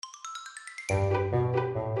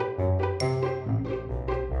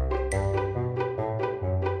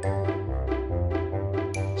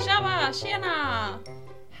Tjena!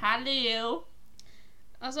 Hallå!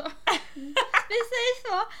 Alltså, vi säger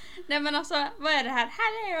så. Nej men alltså, vad är det här?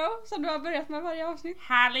 Hallå! Som du har börjat med varje avsnitt.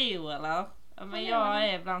 Hallå eller? Ja, men Hallå. jag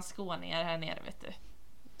är bland skåningar här nere, vet du.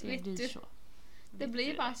 Det Vet blir du. så. Det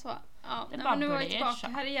blir bara så. Ja, Det nej, bara men nu var jag blir tillbaka så.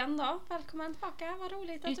 här igen då. Välkommen tillbaka, vad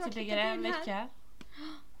roligt att du har Ytterligare klickat en in här. vecka.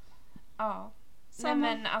 Ja. Samma.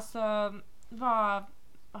 Nej men alltså, vad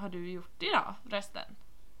har du gjort idag resten?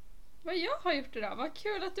 Vad jag har gjort idag? Vad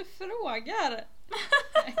kul att du frågar.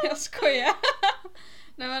 Nej, jag skojar.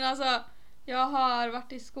 Nej men alltså, jag har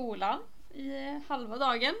varit i skolan i halva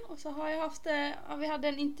dagen och så har jag haft vi hade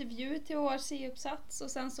en intervju till vår C-uppsats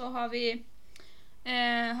och sen så har vi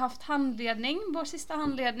haft handledning, vår sista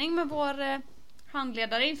handledning med vår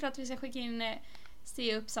handledare inför att vi ska skicka in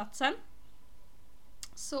C-uppsatsen.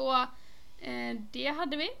 Så det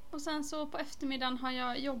hade vi och sen så på eftermiddagen har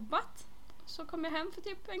jag jobbat. Så kom jag hem för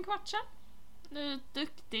typ en kvart sedan. Du är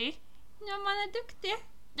duktig. Ja, man är duktig.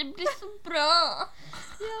 Det blir så bra.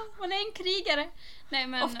 Ja, man är en krigare. Nej,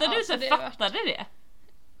 men, Ofta du så det fattade det.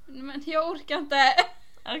 Men jag orkar inte.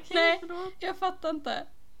 Okej, Nej, förlåt. jag fattar inte.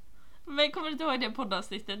 Men kommer du inte ihåg det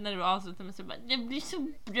poddavsnittet när du avslutade med så bara, det blir så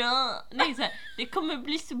bra. Nej, så här, det kommer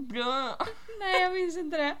bli så bra. Nej, jag minns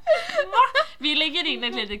inte det. Vi lägger in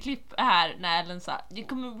ett litet klipp här när Ellen sa, det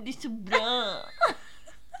kommer bli så bra.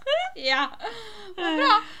 Ja, vad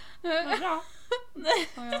bra. Vad bra.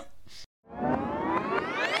 Ja.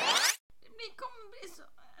 Det kommer bli så...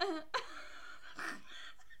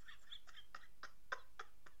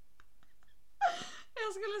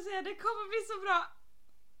 Jag skulle säga det kommer bli så bra.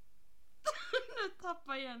 Nu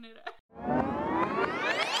tappar Jenny det.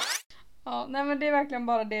 Ja, nej men det är verkligen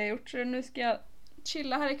bara det jag gjort. Så nu ska jag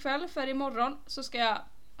chilla här ikväll för imorgon så ska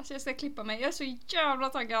jag ska klippa mig. Jag är så jävla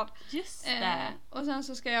taggad. Just det. Och sen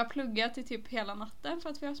så ska jag plugga till typ hela natten för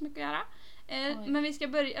att vi har så mycket att göra. Men jag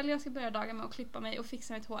ska börja dagen med att klippa mig och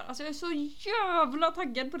fixa mitt hår. Alltså jag är så jävla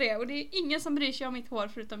taggad på det. Och det är ingen som bryr sig om mitt hår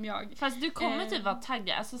förutom jag. Fast du kommer typ vara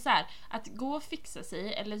taggad. Alltså så här, att gå och fixa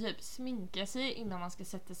sig eller typ sminka sig innan man ska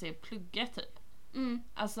sätta sig och plugga typ. Mm.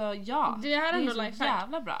 Alltså ja, Det är ändå så lifehack.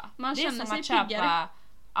 jävla bra. Man det är känner som att sig piggare. köpa.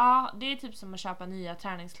 Ja, det är typ som att köpa nya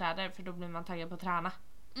träningskläder för då blir man taggad på att träna.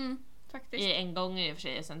 Faktiskt. I en gång i och för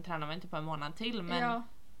sig, sen tränar man inte på en månad till, men Ja.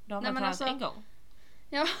 då har Nej, man men tränat alltså- en gång.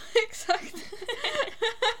 Ja, exakt.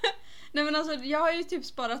 Nej men alltså jag har ju typ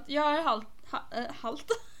sparat. Jag har halt.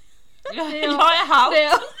 Jag Det är är halv.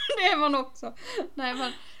 Det är man också. Nej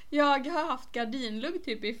men jag har haft gardinlugg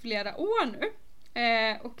typ i flera år nu.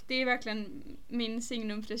 Och det är verkligen min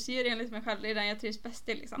signumfrisyr enligt mig själv. Det är den jag trivs bäst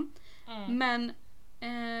i liksom. Men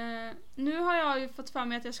nu har jag ju fått för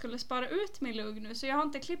mig att jag skulle spara ut min lugg nu. Så jag har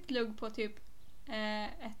inte klippt lugg på typ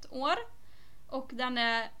ett år. Och den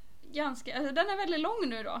är den är väldigt lång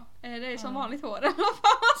nu då. Det är som vanligt hår, eller vad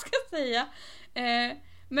fan man ska säga.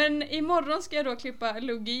 Men imorgon ska jag då klippa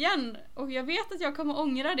lugg igen. Och jag vet att jag kommer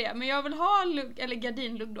ångra det. Men jag vill ha lugg, eller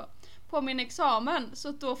gardinlugg då, på min examen.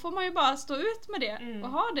 Så då får man ju bara stå ut med det. Och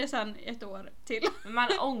ha det sen ett år till. Men man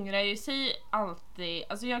ångrar ju sig alltid.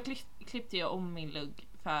 Alltså jag klippte ju om min lugg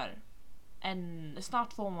för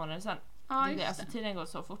snart 2 månader sedan. Ja, Det- just alltså det. tiden går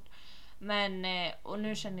så fort. Men och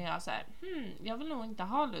nu känner jag så här, jag vill nog inte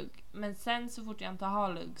ha lugg. Men sen så fort jag inte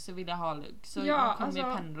har lugg så vill jag ha lugg. Så Ja, man kommer ju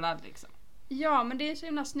alltså- pendla liksom. Ja, men det är så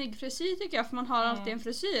himla snygg frisyr tycker jag. För man har alltid en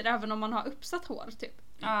frisyr även om man har uppsatt hår typ.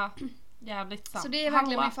 Ja, jävligt sant. Så det är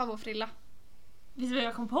verkligen Hallå. min favoritfrilla. Vet du vad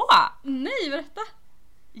jag kom på? Nej, berätta.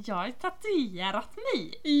 Jag har tatuerat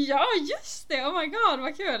mig. Ja, just det. Oh my god,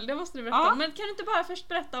 vad kul. Det måste du berätta Ja. om. Men kan du inte bara först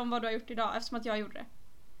berätta om vad du har gjort idag eftersom att jag gjorde det?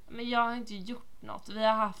 Men jag har inte gjort något. Vi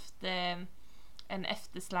har haft en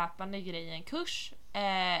eftersläpande grej i en kurs.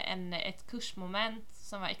 Ett kursmoment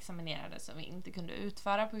som var examinerade som vi inte kunde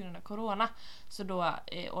utföra på grund av corona. Så då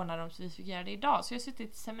ordnade de så vi fick göra det idag. Så jag har suttit i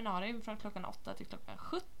ett seminarium från klockan 8 till klockan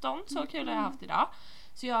 17. Så kul har jag haft idag.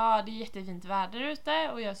 Så det är jättefint väder ute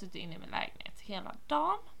och jag har suttit inne i min lägenhet hela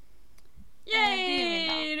dagen. det är min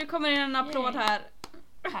dag. Yay! Nu kommer in en applåd Yay. här.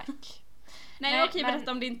 Tack. Nej, Nej, okej, men-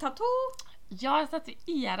 berätta om din tattoo. Jag har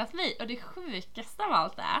tatuerat mig och det sjukaste av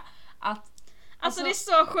allt är att Alltså det är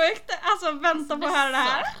så sjukt. Alltså vänta på att höra det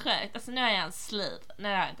här. Så sjukt. Alltså nu är jag en sleeve.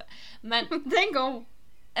 Nej det har jag inte. Men Tänk om.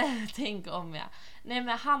 tänk om jag. Nej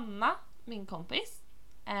men Hanna, min kompis.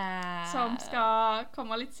 Som ska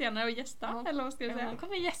komma lite senare och gästa. Hon- Eller vad ska jag säga? Hon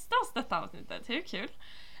kommer gästa oss detta avsnittet. Hur kul.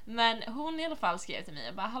 Men hon i alla fall skrev till mig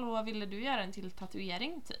och bara, hallå, ville du göra en till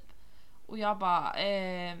tatuering typ? Och jag bara,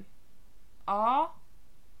 ja,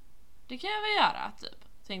 det kan jag väl göra typ.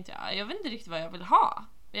 Tänkte jag vet inte riktigt vad jag vill ha.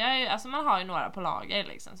 Alltså man har ju några på lager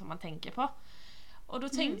liksom som man tänker på. Och då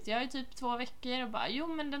tänkte jag i typ 2 veckor och bara, jo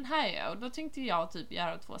men den här är jag. Och då tänkte jag typ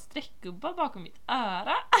göra 2 streckgubbar bakom mitt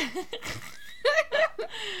öra.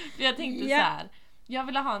 För jag tänkte så här, jag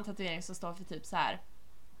ville ha en tatuering som står för typ så här.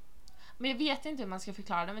 Men jag vet inte hur man ska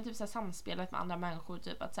förklara det, men typ så här samspelet med andra människor,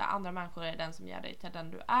 typ att så här, andra människor är den som gör dig till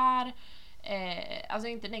den du är. Alltså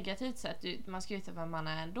inte negativt sett, man ska ju veta vem man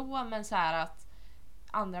är ändå, men så här att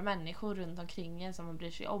andra människor runt omkring en som man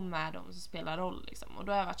bryr sig om är de som spelar roll liksom. Och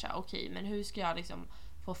då har jag varit så här, okej, men hur ska jag liksom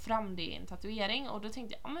få fram det i en tatuering? Och då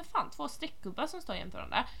tänkte jag, ja men fan, 2 streckgubbar som står jämte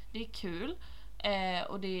varandra, det är kul.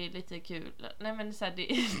 Och det är lite kul. Nej men så här,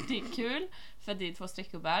 det är kul för det är 2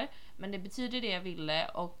 streckgubbar, men det betyder det jag ville,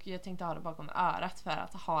 och jag tänkte ha det bakom örat för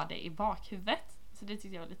att ha det i bakhuvudet. Så det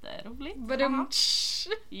tyckte jag var lite roligt.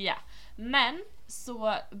 Ja. Men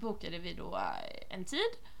så bokade vi då en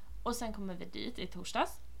tid och sen kommer vi dit i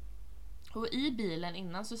torsdags. Och i bilen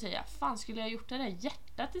innan så säger jag, fan skulle jag gjort det där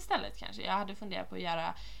hjärtat istället kanske? Jag hade funderat på att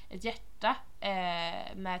göra ett hjärta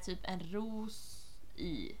med typ en ros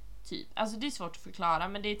i typ. Alltså det är svårt att förklara,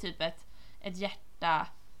 men det är typ ett hjärta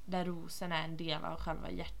där rosen är en del av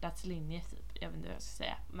själva hjärtats linje typ. Jag vet inte hur jag ska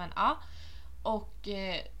säga. Men ja. Och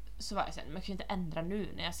så var jag sen, man kan ju inte ändra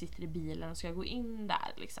nu när jag sitter i bilen och ska gå in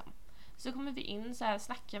där liksom. Så kommer vi in så här,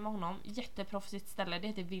 snackar med honom. Jätteproffsigt ställe, det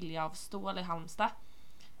heter Vilja av stål i Halmstad.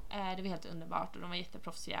 Det var helt underbart och de var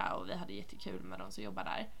jätteproffsiga och vi hade jättekul med de som jobbar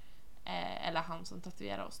där. Eller han som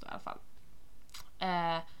tatuerar oss då i alla fall.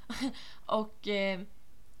 Och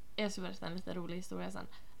jag ska berätta en lite rolig historia sen.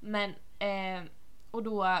 Men och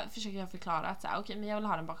då försöker jag förklara att så här, okej, men jag vill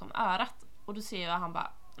ha den bakom örat. Och då ser jag han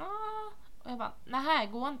bara, och jag bara, nej,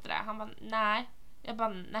 går inte det? Han bara, nej. Jag bara,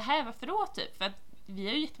 nej, varför då typ? För att vi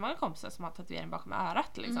har ju jättemånga kompisar som har tatuering bakom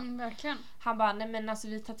örat liksom. Verkligen. Han bara, nej men alltså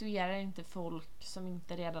vi tatuerar inte folk som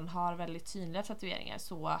inte redan har väldigt tydliga tatueringar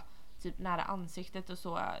så typ nära ansiktet och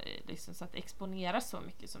så liksom, så att det exponeras så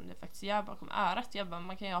mycket som det faktiskt gör bakom örat. Jag bara,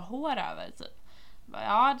 man kan ju ha hår över typ. Jag bara,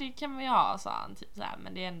 ja, det kan man ju ha, sa han typ så här,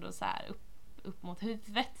 men det är ändå så här upp mot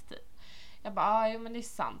huvudet typ. Jag bara, jo men det är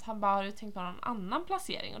sant. Han bara, har du tänkt på någon annan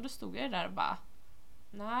placering? Och då stod jag där och bara,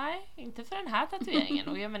 nej, inte för den här tatueringen.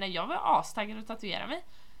 Och jag menar, jag var astaggad att tatuera mig.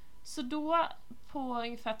 Så då på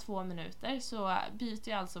ungefär 2 minuter så byter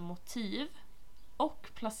jag alltså motiv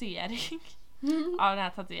och placering av den här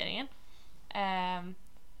tatueringen.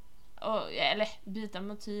 Eller byta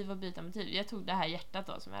motiv och byta motiv. Jag tog det här hjärtat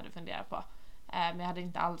då som jag hade funderat på. Men jag hade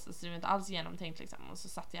inte alls, alltså det var inte alls genomtänkt liksom. Och så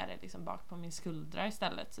satte jag det liksom bak på min skuldra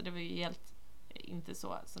istället. Så det var ju helt inte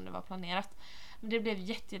så som det var planerat. Men det blev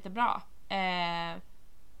jättebra.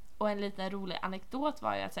 Och en liten rolig anekdot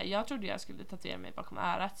var ju att så här, jag trodde jag skulle tatuera mig bakom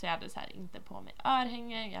örat, så jag hade så här, inte på mig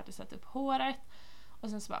örhängen, jag hade satt upp håret. Och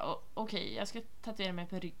sen så bara, okej, jag ska tatuera mig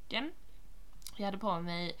på ryggen. Jag hade på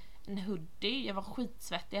mig en hoodie, jag var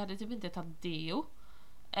skitsvettig, jag hade typ inte tagit deo.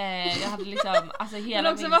 Jag hade liksom, alltså hela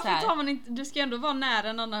men också min varför så här, tar man inte, du ska ändå vara nära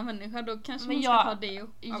en annan människa, då kanske men man ska ta deo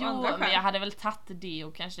av andra skäl. Men jag hade väl tagit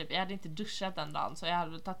deo kanske typ. Jag hade inte duschat den dagen, så jag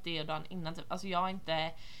hade väl tagit deo dagen innan typ. Alltså jag har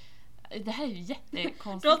inte, det här är ju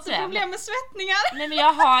jättekonstigt. Du har inte problem med svettningar? Nej men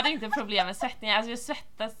jag har inte problem med svettningar. Alltså jag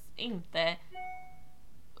svettas inte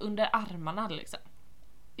under armarna liksom.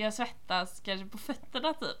 Jag svettas kanske på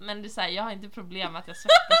fötterna typ. Men det är så här, jag har inte problem med att jag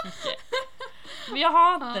svettas mycket. Men jag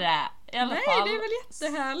har inte det i alla fall. Nej, det är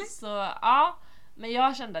väl jättehärligt. Så ja, men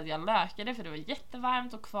jag kände att jag lökade för det var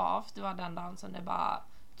jättevarmt och kvavt. Det var den dagen som det bara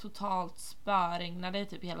totalt spöregnade i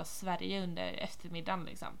typ hela Sverige under eftermiddagen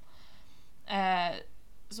liksom.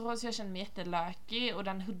 Så jag kände mig jättelökig, och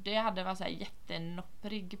den hoodie jag hade var så här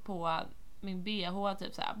jättenopprig på min BH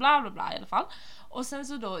typ så här bla bla bla i alla fall. Och sen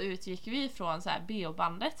så då utgick vi från så här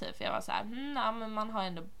BH-bandet typ, för jag var så här ja, men man har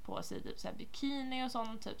ändå på sig typ så här bikini och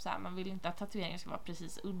sånt typ så här, man vill inte att tatueringen ska vara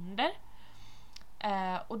precis under.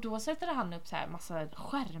 Och då sätter han upp så här massa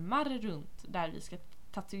skärmar runt där vi ska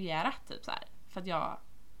tatuera typ så här, för att jag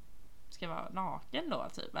ska vara naken då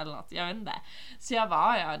typ eller något, jag vet inte. Så jag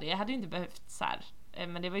var, ja, det hade inte behövt så här.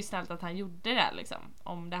 Men det var ju snällt att han gjorde det liksom.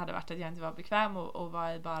 Om det hade varit att jag inte var bekväm och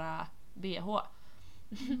var i bara BH.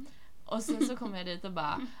 Och sen så kom jag dit och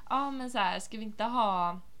bara, ja men så här, ska vi inte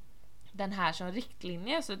ha den här som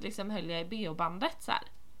riktlinje, så liksom höll jag i BH-bandet så här.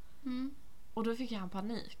 Och då fick jag en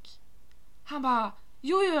panik. Han bara,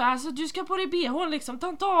 jo alltså du ska på dig BH liksom, ta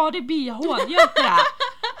inte av dig BH, gör inte det.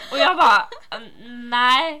 Och jag bara,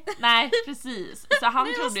 nej, precis. Så han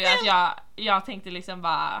trodde ju att jag tänkte liksom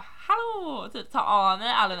bara, hallå, typ ta av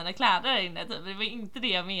mig alla mina kläder där inne typ. Det var inte det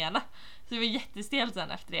jag menade. Så det var jättestelt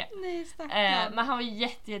sen efter det. Nej, stackarn. Men han var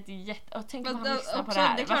jätte och tänk om han lyssnar på det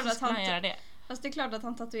här. Varför skulle han göra det? Fast det är klart att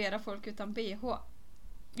han tatuerar folk utan BH.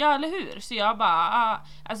 Ja, eller hur? Så jag bara,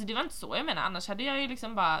 alltså det var inte så jag menar, annars hade jag ju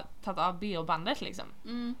liksom bara tagit av BH-bandet liksom.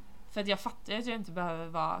 För att jag fattar att jag inte behöver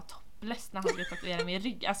vara topless när han vill tatuera mig i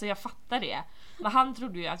rygg. Alltså jag fattar det. Men han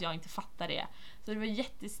trodde ju att jag inte fattar det. Så det var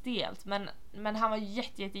jättestelt. Men han var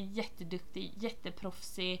jätteduktig,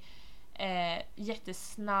 jätteproffsig,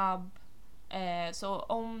 jättesnabb. Så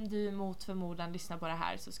om du mot förmodan lyssnar på det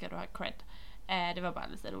här så ska du ha cred. Det var bara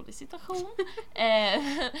en lite rolig situation.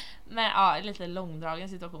 Men ja, lite långdragen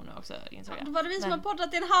situation också, insåg jag. Då var det vi som har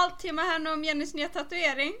poddat i en halvtimme här nu om Jennys nya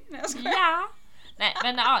tatuering. Nej, jag skojar. Ja. Nej,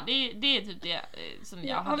 men ja, det är typ det som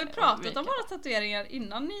jag har vi pratat om våra tatueringar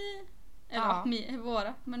innan ni... Eller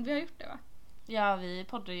våra, men vi har gjort det va? Ja, vi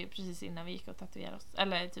poddade ju precis innan vi gick och tatuerade oss.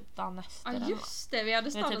 Eller typ dagen efter. Ja, just det. Vi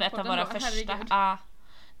hade startat typ ett av våra första.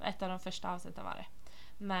 Ett av de första avsnitten var det.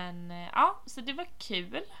 Men ja, så det var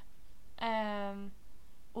kul.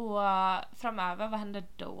 Och framöver, vad händer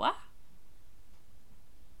då?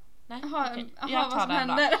 Nej, okay. Jag tar vad som den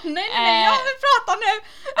händer? då. Nej, jag vill prata nu!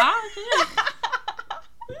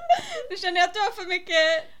 Du känner att du har för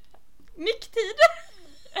mycket micktid.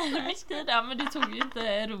 Micktid, ja, men du tog ju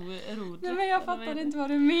inte rodet. Nej, men jag fattar inte vad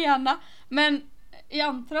du menar. Men jag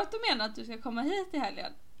antar att du menar att du ska komma hit i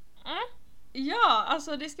helgen. Ja,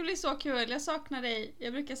 alltså det ska bli så kul. Jag saknar dig,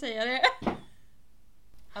 jag brukar säga det.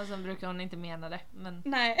 Alltså brukar hon inte mena det, men...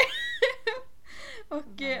 Nej. Och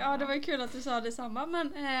ja, det var ju kul att du sa detsamma.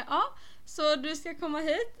 Men ja, så du ska komma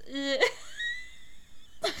hit i...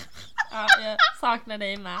 Ja, jag saknar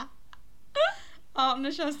dig med. Ja,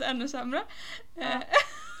 nu känns det ännu sämre. Ja.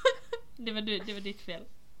 Det var ditt fel.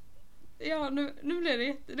 Ja, nu blir det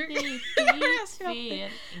jätteduktigt. Det är ditt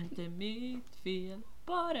fel, inte mitt fel.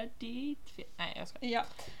 Bara ditt fel. Nej, jag ska. Ja.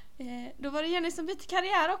 Då var det Jenny som bytte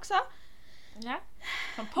karriär också. Ja,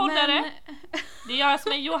 som poddare. Men... Det är jag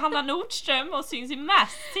som är Johanna Nordström och syns i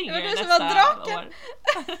Masked Singer nästa år. Det var du som var draken.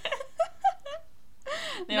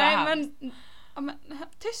 Nej, men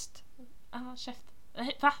tyst. Käft.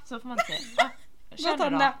 Va? Så får man inte säga. Kör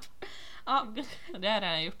du då. Ja. Det har jag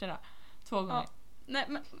redan gjort idag. 2 gånger. Ja. Nej,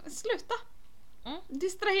 men sluta.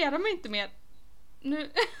 Distrahera mig inte mer.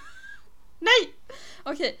 Nu. Nej!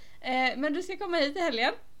 Okej, men du ska komma hit i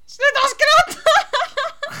helgen. Sluta skratta!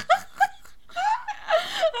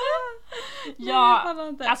 Ja,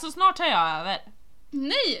 alltså snart tar jag över.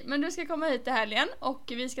 Nej, men du ska komma hit i helgen och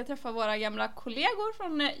vi ska träffa våra gamla kollegor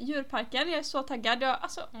från djurparken. Jag är så taggad. Jag,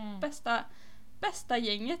 alltså, bästa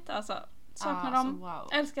gänget. Alltså, saknar dem, wow.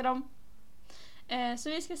 Älskar dem. Så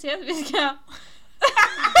vi ska se, vi ska...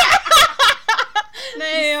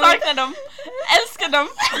 Nej, saknar dem, älskar dem.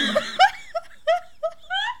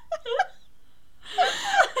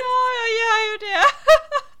 Ja, jag gör ju det.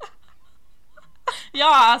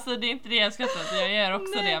 Ja, alltså det är inte det jag skrattar. Jag gör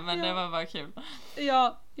också det, men det var bara kul.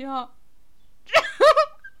 Ja.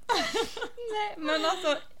 Nej, men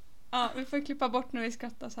alltså vi får klippa bort när vi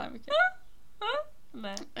skrattar så här mycket.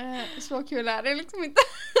 Nej. Så kul är det liksom inte.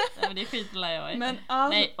 Nej, men det är skitla jag är. Men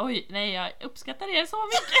alltså... Nej, jag uppskattar det så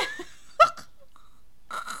mycket.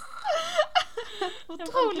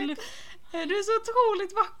 Otroligt. Du är så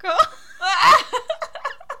otroligt vacker.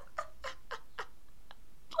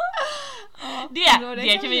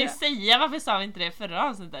 Det kan vi ju säga. Varför sa vi inte det förra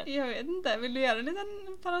avsnittet? Jag vet inte. Vill du göra en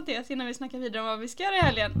liten parentes innan vi snackar vidare om vad vi ska göra i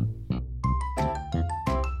helgen?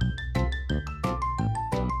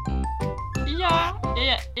 Ja,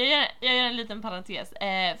 jag gör en liten parentes.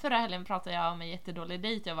 Förra helgen pratade jag om en jättedålig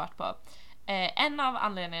dejt jag varit på. En av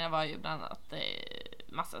anledningarna var ju bland annat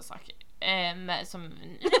massa saker. Som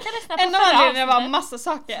ni kan lyssna på. En av anledningarna var massa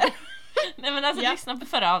saker. Nej, men alltså lyssna på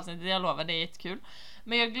förra avsnittet, jag lovar, det är jättekul.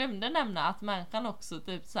 Men jag glömde nämna att människan också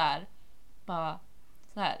typ så här, bara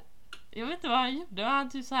så här. Jag vet inte vad han gjorde, han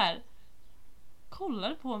typ så här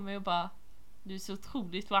kollade på mig och bara, du är så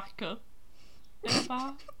otroligt vacker. Jag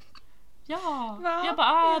bara, ja. Va? Jag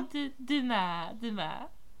bara, du med.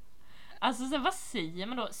 Alltså så vad säger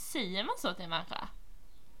man då? Säger man så till en människa?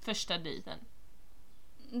 Första dejten.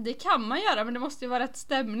 Det kan man göra, men det måste ju vara rätt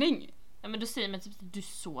stämning. Ja, men då säger man typ, du är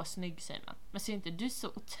så snygg, säger man. Men säger inte, du är så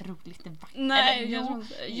otroligt vacker. Nej,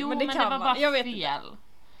 jo, men det men kan det var man. bara jag vet fel.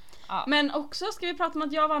 Ja. Men också ska vi prata om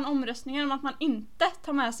att jag vann omröstningen om att man inte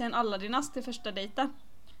tar med sig en Aladdin-ask till första dejten.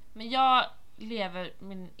 Men jag lever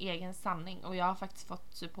min egen sanning och jag har faktiskt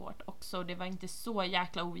fått support också. Det var inte så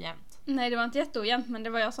jäkla ojämnt. Nej, det var inte jätteojämnt, men det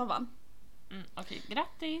var jag som vann. Okej,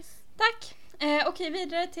 grattis. Tack. Okej,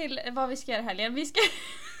 vidare till vad vi ska göra i helgen. Vi ska...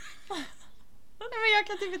 Nej, men jag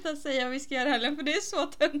kan typ inte säga vad vi ska göra i helgen, för det är så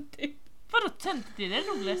töntigt. Vadå töntigt? Det är det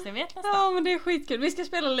roligaste jag vet nästan. Ja, men det är skitkul. Vi ska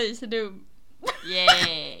spela Lazy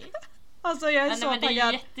Yay! Alltså jag är så men taggad. Det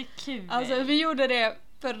är jättekul. Alltså vi gjorde det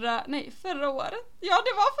förra året. Ja,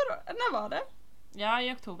 det var när var det? Ja,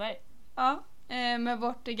 i oktober. Ja, med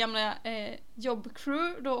vårt gamla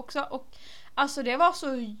jobbcrew då också. Och alltså det var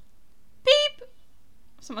så pip!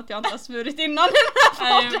 Som att jag inte har svurit innan i den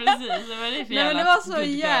här podden. Nej, precis. Det var Nej, men det var så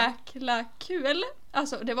jäkla kul.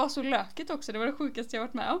 Alltså det var så lökigt också. Det var det sjukaste jag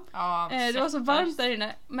varit med om. Ja, det var så varmt där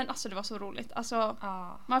inne. Men alltså det var så roligt. Alltså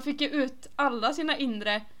man fick ju ut alla sina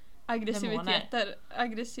inre aggressiviteter.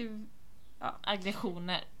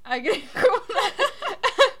 Aggressioner.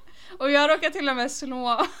 Och jag råkade till och med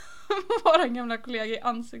slå våra gamla kollega i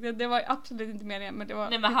ansiktet. Det var absolut inte meningen, men det var...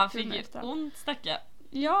 Nej, men han fick ju ont, stackarn.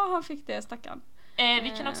 Ja, han fick det, stackarn.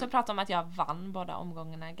 Vi kan också prata om att jag vann båda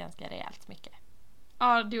omgångarna ganska rejält mycket.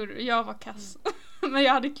 Ja, det gjorde du. Jag var kass. Men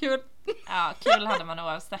jag hade kul. Ja, kul hade man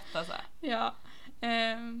oavsett alltså. Ja.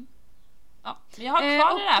 Ja. Jag har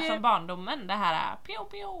kvar det där från barndomen. Det här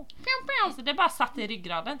pio. Alltså det bara satt i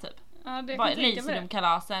ryggraden typ. Ja, det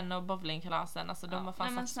Laserdom-kalasen och bowlingkalasen. Alltså de har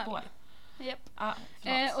fan satt spår. Japp. Ja,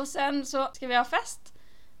 och sen så ska vi ha fest.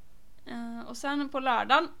 Och sen på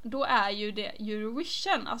lördagen, då är ju det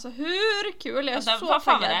Eurovision. Alltså hur kul, jag är så vad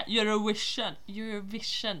fan taggad. är det?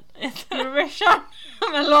 Eurovision.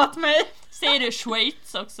 Men låt mig. Säger du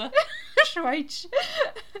Schweiz också?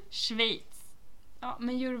 Schweiz. Ja,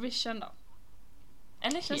 men Eurovision då.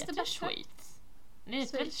 Eller heter det Schweiz? Nej,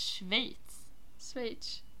 det är väl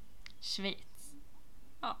Schweiz.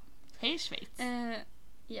 Ja. Hej Schweiz.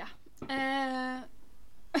 Ja.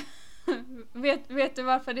 Vet du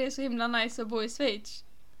varför det är så himla nice att bo i Schweiz?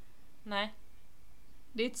 Nej.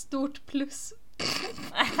 Det är ett stort plus.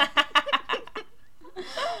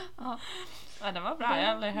 Ja, det var bra.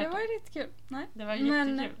 Det var ju lite kul. Nej. Det var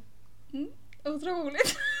jättekul.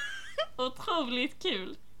 Otroligt. Otroligt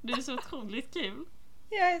kul. Du är så otroligt kul.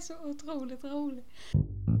 Jag är så otroligt rolig.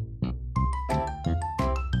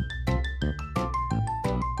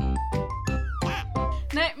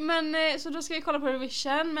 Nej, men så då ska vi kolla på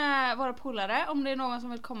Eurovision med våra polare. Om det är någon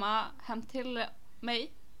som vill komma hem till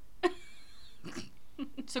mig.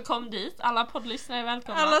 Så kom dit. Alla poddlyssnare är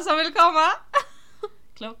välkomna. Alla som vill komma.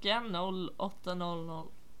 Klockan 08:00.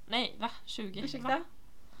 Nej, va? 20? Ursäkta?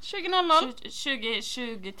 20:00.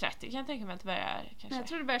 20:30 kan jag tänka mig att det börjar kanske. Jag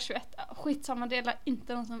tror det börjar 21. Skitsamma, det är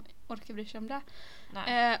inte någon som orkar bry sig om det.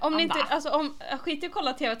 Nej. Om ni inte, alltså skit i att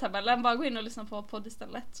kolla tv-tabellen, bara gå in och lyssna på podd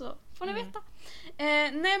istället så får ni veta.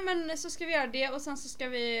 Nej, men så ska vi göra det och sen så ska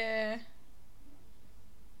vi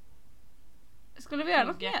skulle vi göra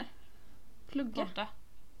något mer? Plugga.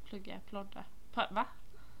 Va?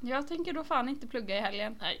 Jag tänker då fan inte plugga i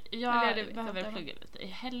helgen. Nej, jag behöver plugga lite i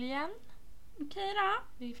helgen. Okej då.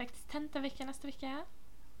 Det är faktiskt tentavecka nästa vecka.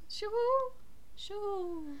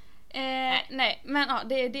 Tjoho. Nej, men ja,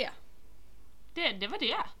 det är det. Det var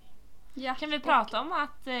det. Ja, kan vi prata om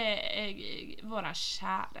att våra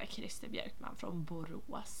kära Christer Björkman från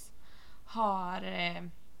Borås har...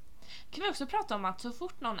 kan vi också prata om att så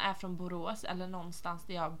fort någon är från Borås eller någonstans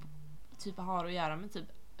där jag typ har att göra med typ,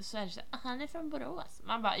 så är det så han är från Borås.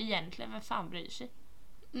 Man bara, egentligen, vem fan bryr sig?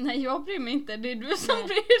 Nej, jag bryr mig inte. Det är du som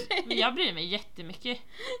bryr dig. Men jag bryr mig jättemycket.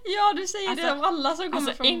 Ja, du säger det om alla som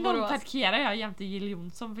kommer från en Borås. gång parkerar jag jämte Jill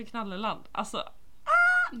Johnson för Knalleland. Alltså,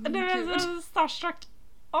 det är så starstruck.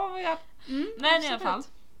 Oh my god. Men i alla fall,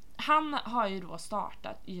 han har ju då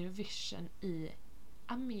startat Eurovision i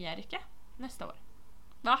Amerika nästa år.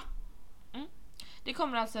 Va? Det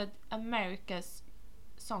kommer alltså ett America's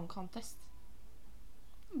Song Contest.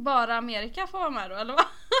 Bara Amerika får vara med då, eller vad?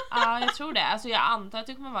 Ja, jag tror det. Alltså jag antar att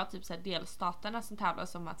det kommer vara typ så här delstaterna som tävlar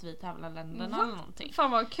som att vi tävlar länderna eller någonting.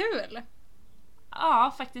 Fan vad kul!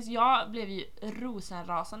 Ja, faktiskt. Jag blev ju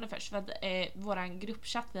rosenrasande först för att våran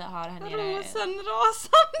gruppchatt vi har här nere...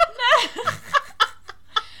 Rosenrasande?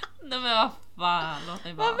 Nej men vad fan, låt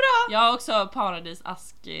mig bara. Vad bra! Jag har också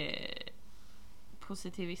paradisask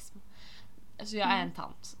positivism. Så jag är en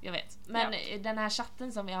tant, jag vet. Men den här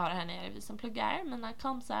chatten som vi har här nere, vi som pluggar, mina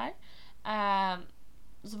kompisar,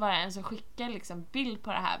 så var det en som skickade liksom bild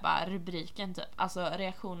på det här, bara rubriken typ. Alltså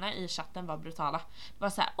reaktionerna i chatten var brutala. Det var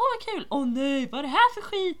så här: åh vad kul, åh nej, vad är det här för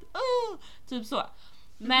skit? Typ så.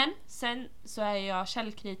 Men sen så är jag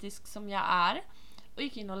källkritisk som jag är och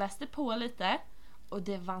gick in och läste på lite. Och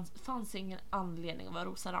det fanns ingen anledning att vara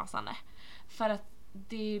rosenrasande. För att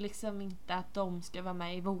det är liksom inte att de ska vara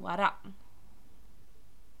med i våran.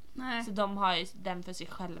 Nej. Så de har ju den för sig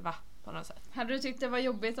själva på något sätt. Hade du tyckt det var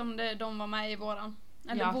jobbigt om de var med i våran?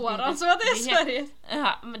 Eller Ja, våran, så att det är Sverige.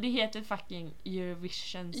 Ja, men det heter fucking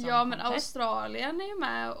Eurovision Song Ja, men Contest. Australien är ju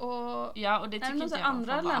med och... Ja, och det tycker inte jag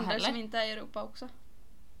andra får vara länder heller. som inte är i Europa också.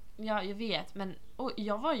 Ja, jag vet, men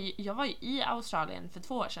jag var ju i Australien för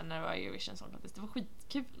 2 år sedan när det var Eurovision Song Contest. Det var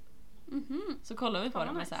skitkul. Så kollar vi på Fan,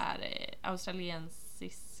 det med nice. så här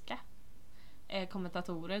australiensiska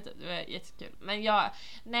kommentatorer typ. Det var jättekul. Men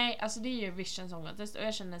alltså det är ju Eurovision Song Contest och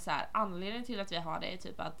jag känner så här, anledningen till att vi har det är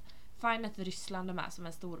typ att fine att Ryssland är med som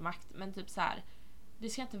en stormakt, men typ så här, det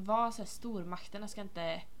ska inte vara så här, stormakterna ska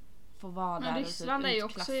inte få vara där. Men Ryssland och typ är ju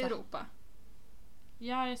också i utklassa. Europa.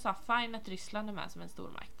 Ja, jag sa fine att Ryssland är med som en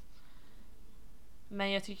stormakt.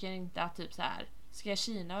 Men jag tycker inte att typ så här, ska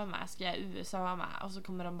Kina vara med, ska USA vara med och så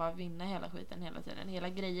kommer de bara vinna hela skiten hela tiden. Hela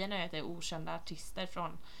grejen är att det är okända artister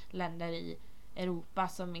från länder i Europa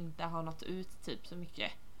som inte har nått ut typ så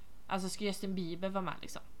mycket. Alltså ska Justin Bieber vara med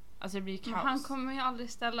liksom? Alltså det blir kaos. Men han kommer ju aldrig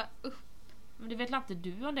ställa upp. Men det vet inte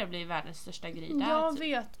du om det blir världens största grej där? Jag typ.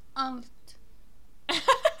 vet allt.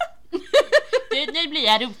 Nu blir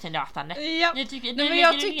jag rotenratande. Ja. Nu tycker, Nej, men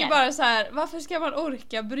jag tycker bara så här, varför ska man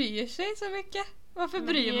orka bry sig så mycket? Varför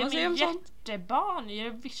bryr man sig om sånt? Jättebarn,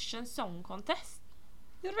 Eurovision Song Contest.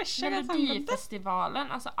 Eurovision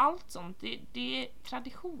Melodifestivalen, alltså allt sånt, det är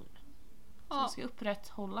tradition som ska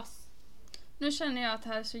upprätthållas. Nu känner jag att det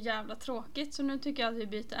här är så jävla tråkigt så nu tycker jag att vi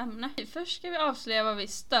byter ämne. Först ska vi avslöja vad vi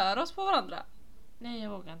stör oss på varandra. Nej, jag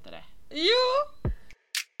vågar inte det. Jo!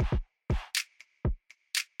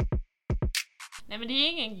 Nej, men det är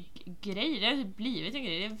ingen grej, det har typ blivit en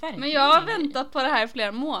grej, det är verkligen. Men jag har ingen grej. väntat på det här i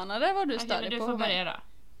flera månader vad du Okej, stör men dig du på. får börja då.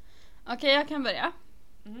 Okej, jag kan börja.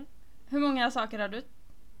 Mm. Hur många saker har du?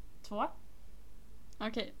 2.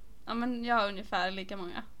 Okej. Ja, men jag har ungefär lika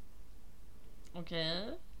många.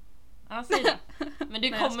 Okej. Ja, säg det. Men det Nej,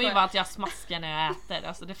 jag kommer ju skojar. vara att jag smaskar när jag äter,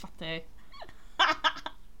 alltså det fattar jag ju.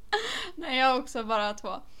 Nej, jag har också bara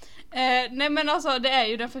 2. Nej men alltså det är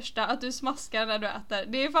ju den första, att du smaskar när du äter.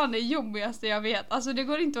 Det är fan det jobbigaste jag vet. Alltså det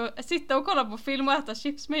går inte att sitta och kolla på film och äta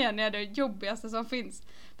chips med Jenny, är det jobbigaste som finns.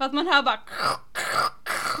 För att man hör bara...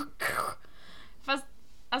 Fast,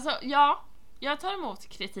 alltså ja, jag tar emot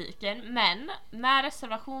kritiken, men med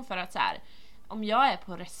reservation för att så här, om jag är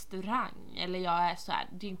på restaurang eller jag är så här,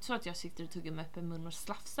 det är inte så att jag sitter och tuggar med öppen mun och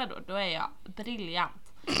slafsar då är jag briljant.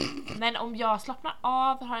 Men om jag slappnar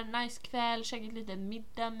av, har en nice kväll, käkat lite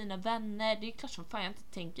middag med mina vänner, det är klart som fan jag inte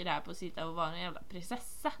tänker där på att sitta och vara en jävla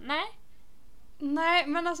prinsessa. Nej. Nej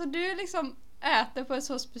men alltså du liksom äter på ett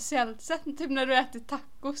så speciellt sätt, typ när du äter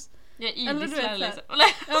tacos. Jag Eller du idisslar vet liksom.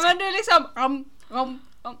 Ja men du liksom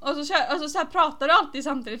och så här pratar du alltid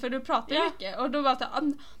samtidigt för du pratar Ja. mycket och då bara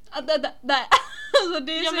alltså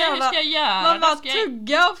det är Ja, så men hur jävla... ska jag göra? Man bara Ska jag...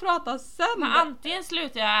 tugga och prata sen. Men antingen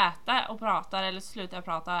slutar jag äta och pratar eller slutar jag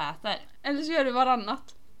prata och äter. Eller så gör du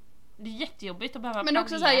varannat. Det är jättejobbigt att behöva Men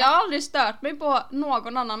också så här, jag har aldrig stört mig på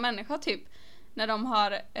någon annan människa typ när de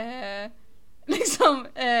har liksom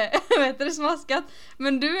vad heter det, smaskat.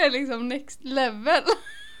 Men du är liksom next level.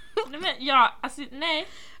 Nej, men ja, alltså nej.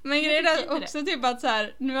 Men grejen tycker är inte också typ att så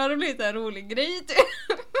här, nu har det blivit en rolig grej typ.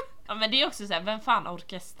 Ja, men det är också så här, vem fan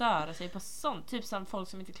orkar störa sig på sånt? Typ som folk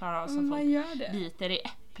som inte klarar av, som Men folk man gör det. biter i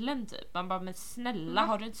äpplen typ. Man bara, men snälla, Va?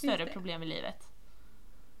 har du inte Finns större det? problem i livet?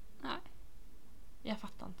 Nej. Jag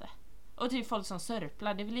fattar inte. Och typ folk som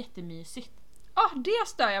sörplar, det är väl jättemysigt. Det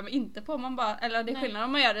stör jag mig inte på. Man bara, eller det är Nej. skillnad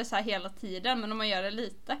om man gör det så här hela tiden, men om man gör det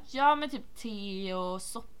lite. Ja, men typ te och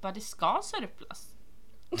soppa, det ska sörplas.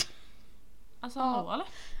 Alltså, Ja. hallå eller?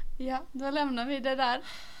 Ja, då lämnar vi det där.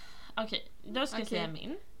 Okej, då ska jag Okej. säga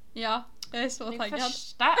min. Ja, jag är så Min taggad.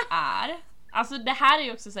 första är, alltså det här är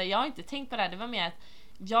ju också så här, jag har inte tänkt på det här, det var mer att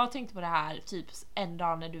jag tänkte på det här typ en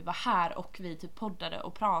dag när du var här och vi typ poddade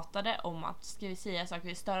och pratade om att ska vi säga saker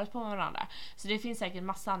vi stör oss på med varandra. Så det finns säkert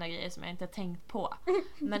massa andra grejer som jag inte har tänkt på.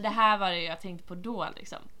 Men det här var det jag tänkte på då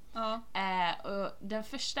liksom. Ja. Och den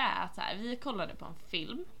första är att så här, vi kollade på en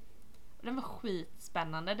film. Och den var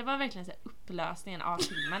skitspännande. Det var verkligen så här upplösningen av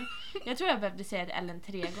filmen. Jag tror jag behövde säga till Ellen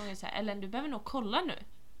 3 gånger så här, Ellen, du behöver nog kolla nu.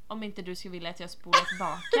 Om inte du skulle vilja att jag spolar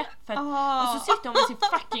tillbaka. För att, och så sitter hon med sin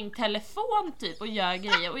fucking telefon typ och gör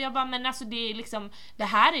grejer. Och jag bara, men alltså det är liksom, det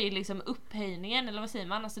här är liksom upphöjningen, eller vad säger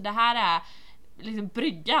man? Alltså det här är liksom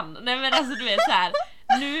bryggan. Nej men alltså du vet så här.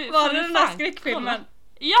 Nu Var får det du den där fan skräckfilmen? kolla.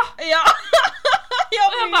 Ja! Ja.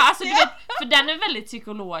 Och jag bara, alltså du vet, för den är väldigt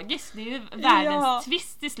psykologisk. Det är ju världens Ja.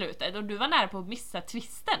 twist i slutet. Och du var nära på att missa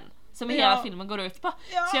twisten som Ja. hela filmen går ut på.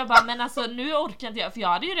 Ja. Så jag bara, men alltså nu orkar inte jag. För jag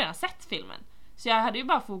hade ju redan sett filmen. Så jag hade ju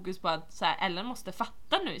bara fokus på att så här, Ellen måste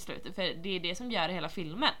fatta nu i slutet. För det är det som gör hela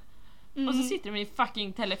filmen. Och så sitter de i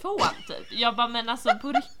fucking telefon typ. Jag bara, men alltså på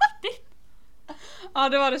riktigt. Ja,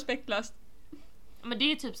 det var respektlöst. Men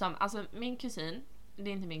det är typ som, alltså min kusin, det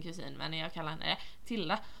är inte min kusin men jag kallar henne det,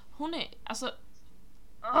 Tilda. Hon är, alltså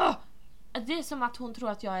det är som att hon tror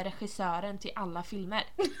att jag är regissören till alla filmer.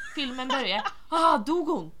 Filmen börjar, dog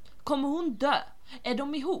hon? Kommer hon dö? Är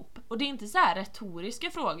de ihop? Och det är inte så här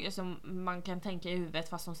retoriska frågor som man kan tänka i huvudet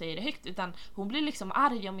fast hon säger det högt, utan hon blir liksom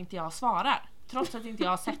arg om inte jag svarar, trots att inte jag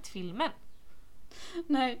har sett filmen.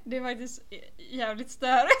 Nej, det är faktiskt jävligt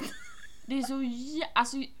störigt. Det är så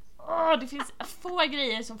det finns få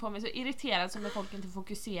grejer som får mig så irriterad som när folk inte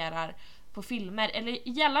fokuserar på filmer, eller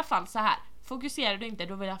i alla fall så här. Fokuserar du inte,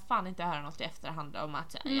 då vill jag fan inte höra något i efterhand om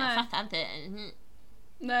att jag fattar inte.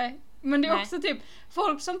 Nej, men det är också typ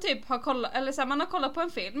folk som typ har kollat, eller så här, man har kollat på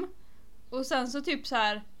en film och sen så typ så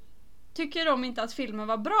här tycker de inte att filmen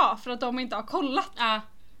var bra för att de inte har kollat.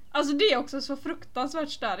 Alltså det är också så fruktansvärt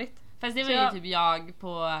störigt. Fast det var ju typ jag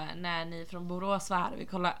på när ni från Borås var här och vi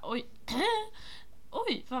kollade.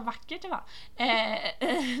 Oj, vad vackert det var.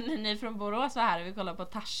 När ni från Borås var här och vi kollade på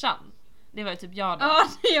Tarzan. Det var ju typ jag då.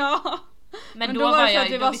 Ja. Men då var det för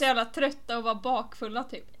att vi var så jävla trötta och var bakfulla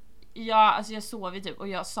typ. Ja, alltså jag sov ju typ och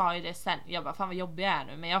jag sa ju det sen. Jag bara, fan vad jobbig jag är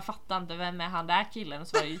nu. Men jag fattar inte vem är han där killen. Och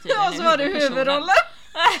så var det ju tydligen ja, så var det huvudrollen.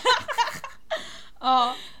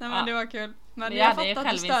 Ja, nej, men det var kul. Men jag fattar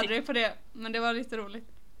att du störde dig på det. Men det var lite roligt.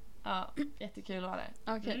 Ja, jättekul var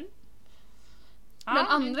det. Okej. Den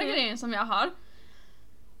andra grejen som jag har,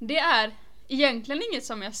 det är egentligen inget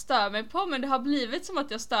som jag stör mig på, men det har blivit som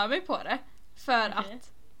att jag stör mig på det. För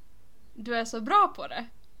att du är så bra på det.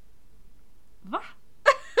 Va?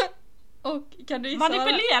 Och kan du gissa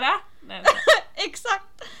manipulera? Nej.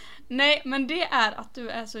 Exakt. Nej, men det är att du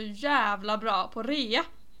är så jävla bra på rea.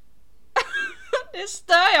 Det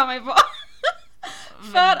stör jag mig på.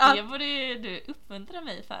 Men det borde ju du uppmuntra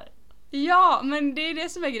mig för. Ja, men det är det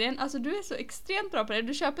som är grejen. Alltså du är så extremt bra på det.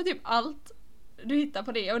 Du köper typ allt du hittar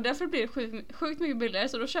på det. Och därför blir det sjukt mycket billigare.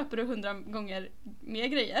 Så då köper du 100 gånger mer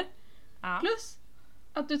grejer. Plus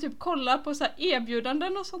att du typ kollar på så här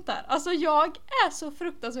erbjudanden och sånt där. Alltså jag är så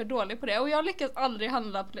fruktansvärt dålig på det. Och jag lyckas aldrig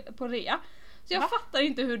handla på rea. Så jag fattar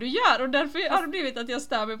inte hur du gör. Och därför har det blivit att jag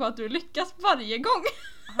stör mig på att du lyckas varje gång.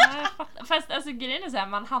 Fast alltså grejen är så här,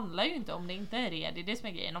 man handlar ju inte om det inte är rea. Det är det som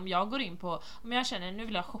är grejen. Om jag går in på, om jag känner nu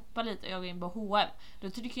vill jag shoppa lite och jag går in på H&M, då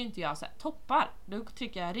trycker inte jag så här toppar. Då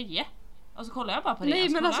trycker jag rea. Och så kollar jag bara på rea. Nej,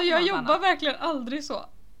 men alltså jag jobbar verkligen aldrig så.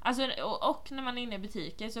 Alltså, och när man är inne i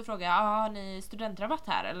butiker så frågar jag, har ni studentrabatt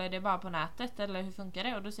här? Eller är det bara på nätet? Eller hur funkar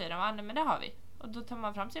det? Och då säger de, nej men det har vi. Och då tar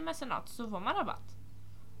man fram sin mecenat så får man rabatt.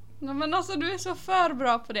 Ja, men alltså du är så för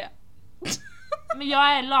bra på det. Men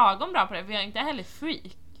jag är lagom bra på det, för jag är inte heller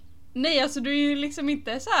freak. Nej, alltså du är ju liksom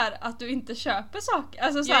inte så här att du inte köper saker.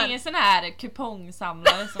 Alltså, så jag här, är ingen sån här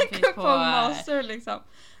kupongsamlare som finns på... kupongmaster liksom.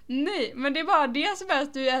 Nej, men det är bara det som är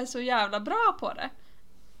att du är så jävla bra på det.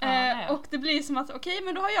 Och det blir som att okej,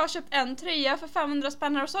 men då har jag köpt en tröja för 500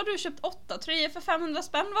 spänn här och så har du köpt 8 tröjor för 500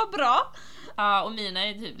 spänn, vad bra. Ja, och mina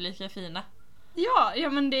är typ lika fina. Ja,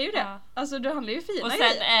 men det är ju det. Ja. Alltså du handlar ju fina och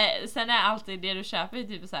grejer. Sen är alltid det du köper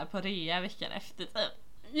typ så här på rea veckan efter typ.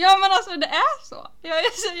 Ja, men alltså det är så. Jag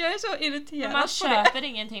är så irriterad men man på köper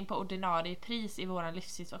ingenting på ordinarie pris i våran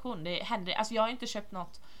livssituation. Det händer, alltså jag har inte köpt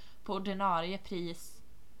något på ordinarie pris.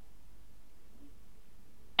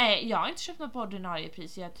 Jag har inte köpt något på ordinarie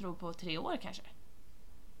pris, jag tror på 3 år kanske.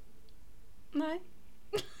 Nej.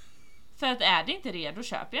 För att är det inte det, då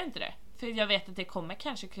köper jag inte det. För jag vet att det kommer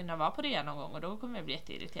kanske kunna vara på det någon gång och då kommer jag bli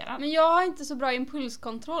jätteirriterad. Men jag har inte så bra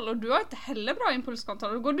impulskontroll och du har inte heller bra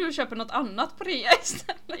impulskontroll. Då går du och köper något annat på rea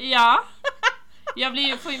istället. Ja.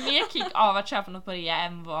 Jag får ju mer kick av att köpa något på rea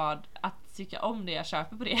än vad att tycka om det jag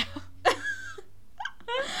köper på rea.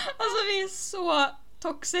 Alltså vi är så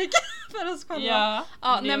toxic för oss själva.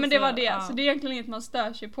 Ja, nej men det var det. Ja. Så det är egentligen inget man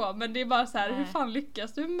stör sig på. Men det är bara så här, hur fan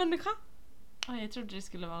lyckas du människa? Jag trodde det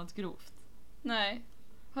skulle vara något grovt. Nej.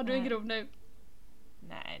 Har du en grov nu?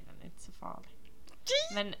 Nej, den är inte så farlig.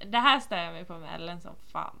 Men det här stör jag mig på med Ellen som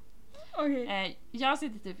fan. Okay. Jag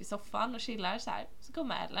sitter typ i soffan och chillar så här. Så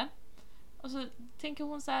kommer Ellen. Och så tänker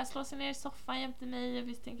hon så här, slå sig ner i soffan jämte mig och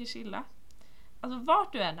vi tänker chilla. Alltså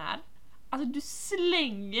vart du än är. Alltså du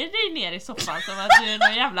slänger dig ner i soffan som att du är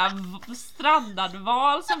någon jävla strandad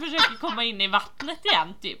val som försöker komma in i vattnet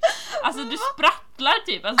igen typ. Alltså du sprattlar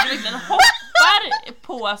typ. Alltså du verkligen hoppar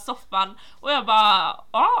på soffan. Och jag bara,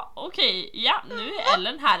 okej, ja nu är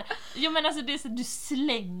Ellen här. Jo men alltså det är så att du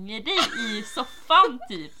slänger dig i soffan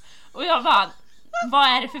typ. Och jag bara, vad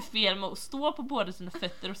är det för fel med att stå på båda sina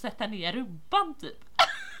fötter och sätta ner rumpan typ?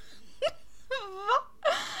 Va?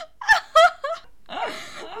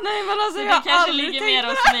 Nej men alltså så jag det kanske ligger mer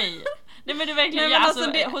hos mig. Nej men du verkligen nej, men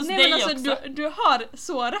alltså, hos nej, dig men alltså, också. Du har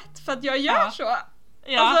så rätt för att jag gör så.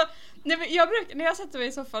 Ja. Alltså, när jag sätter mig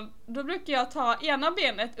i soffan, då brukar jag ta ena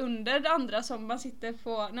benet under det andra som man sitter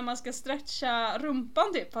på när man ska stretcha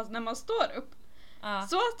rumpan typ, fast när man står upp. Ja.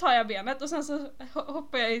 Så tar jag benet och sen så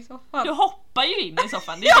hoppar jag i soffan. Du hoppar ju in i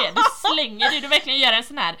soffan, det är det. Du slänger det, du verkligen gör en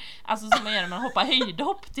sån här, alltså som man gör när man hoppar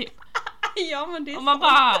höjdhopp typ. Ja, men det är Och man så.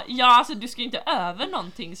 bara, ja alltså du ska ju inte över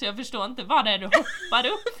någonting, så jag förstår inte vad det är du hoppar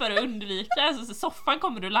upp för att undvika. Alltså så soffan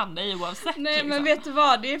kommer du landa i oavsett. Nej, liksom. men vet du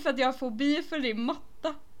vad? Det är för att jag har fobi för din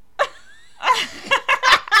matta.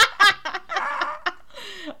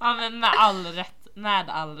 Ja, men med all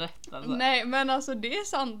rätt alltså. Nej, men alltså det är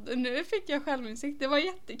sant. Nu fick jag självinsikt, det var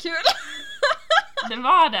jättekul. Det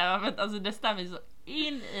var det, men alltså det stämmer så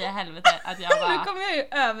in i helvete att jag bara... Nu kommer jag ju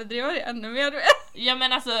överdriva det ännu mer. Ja,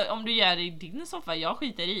 men alltså om du gör det i din soffa, jag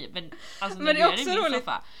skiter i. Men alltså när Men du det är gör det i också min roligt.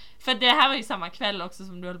 soffa. För det här var ju samma kväll också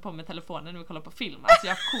som du höll på med telefonen när vi kollade på film. Alltså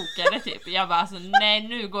jag kokade typ. Jag bara alltså nej,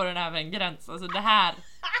 nu går den över en gräns. Alltså det här.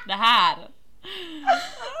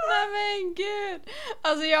 Nej men gud.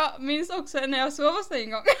 Alltså jag minns också när jag sov hos dig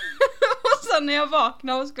en gång. Och sen när jag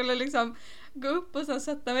vaknade och skulle liksom gå upp och sen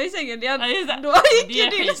sätta mig i sängen igen. Ja, just det. Då gick ju Det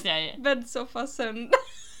din skiter jag i. bäddsoffa sönder.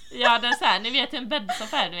 Ja, den så här, ni vet hur en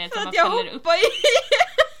bäddsoffa är, du vet För som man att jag ställer upp. hoppade i.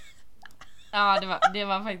 Ja, det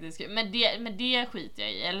var faktiskt kul. Men det skiter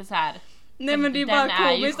jag i. Eller så här. Nej, men det är Den bara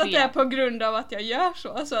är ju komiskt att det är skev. på grund av att jag gör så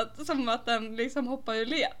att, som att den liksom hoppar ur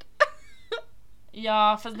led.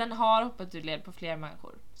 Ja, fast den har hoppat ur led på fler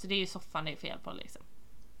människor. Så det är ju soffan det är fel på liksom.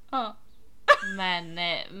 Ja. Men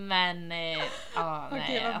ja, Okej,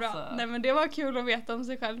 nej vad bra. alltså. Nej, men det var kul att veta om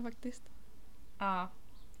sig själv faktiskt. Ja.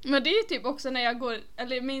 Men det är ju typ också när jag går,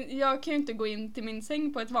 eller jag kan ju inte gå in till min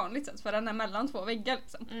säng på ett vanligt sätt för den är mellan två väggar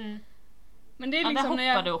liksom. Mm. Men det är Ja, liksom där när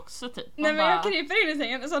hoppar jag... du också typ. Man Nej, men jag bara- kryper in i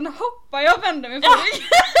sängen och sen hoppar jag och vänder mig på Ja. rygg.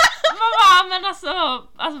 Man bara, men alltså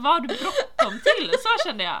vad har du bråttom till? Så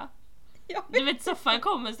kände jag. Jag Du vet, soffan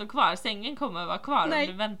kommer stå kvar, sängen kommer vara kvar. Nej.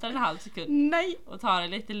 Om du väntar en halv sekund Nej. och tar det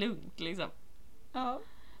lite lugnt liksom. Ja.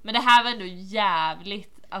 Men det här var ändå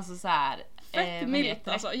jävligt, alltså så här. Fett vad milt heter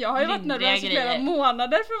det? alltså. Jag har ju varit Lindriga nervös i flera grejer.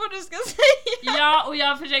 månader för vad du ska säga. Ja, och jag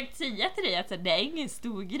har försökt säga till dig att så, det är ingen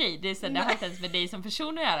stor grej. Det är så, det har Nej. inte ens med dig som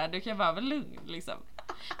person att göra. Du kan bara vara lugn liksom.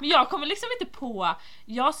 Men jag kommer liksom inte på.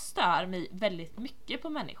 Jag stör mig väldigt mycket på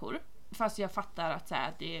människor. Fast jag fattar att så här,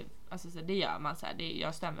 att det, alltså, så här, det gör man så här, det,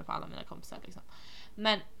 jag stör mig på alla mina kompisar liksom.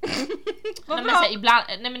 Men, Vad nej, men, bra. så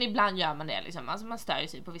här, ibland gör man det liksom. Alltså man stör ju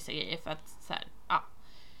sig på vissa grejer för att så här, ja.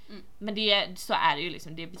 Mm. Men det, så är det ju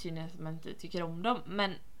liksom. Det betyder att man inte tycker om dem.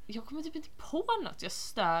 Men jag kommer typ inte på något. Jag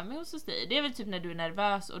stör mig hos dig. Det är väl typ när du är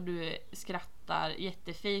nervös och du skrattar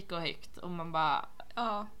jättefik och högt och man bara...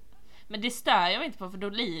 Ja. Men det stör jag mig inte på, för då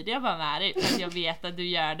lider jag bara med dig. För att jag vet att du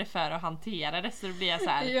gör det för att hantera det. Så då blir jag så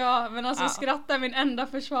här. Ja, men alltså Ja. skratt är min enda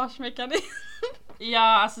försvarsmekanism. Ja,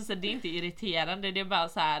 alltså så det är inte irriterande. Det är bara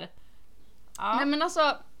så här. Ja. Nej, men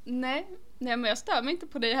alltså, nej, men jag stör mig inte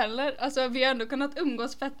på dig heller. Alltså vi har ändå kunnat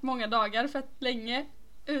umgås fett många dagar, fett länge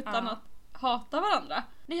utan Ja. att hata varandra.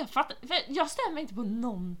 Nej, jag fattar. För jag stör mig inte på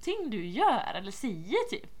någonting du gör eller säger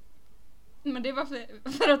typ. Men det är bara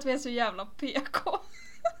för att vi är så jävla PK.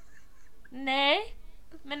 Nej,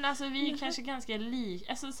 men alltså vi är kanske ganska lika.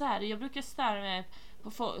 Alltså så här, jag brukar störa mig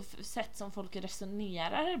på sätt som folk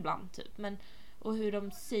resonerar ibland typ, men och hur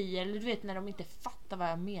de säger, eller du vet när de inte fattar vad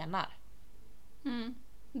jag menar. Mm.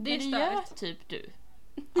 Det är Men det gör störigt. typ du.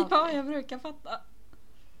 Ja, alltid. jag brukar fatta.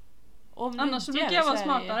 Och om du Annars så inte brukar gör jag det vara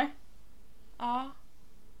så är det ju- smartare. Ja.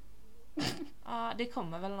 Ja, det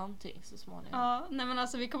kommer väl någonting så småningom. Ja, nej men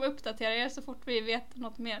alltså vi kommer uppdatera er så fort vi vet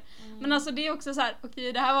något mer. Mm. Men alltså det är också så här,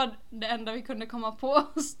 okej, det här var det enda vi kunde komma på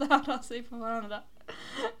att störa sig på varandra.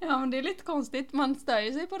 Ja, men det är lite konstigt, man stör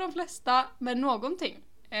ju sig på de flesta med någonting.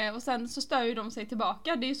 Och sen så stör ju de sig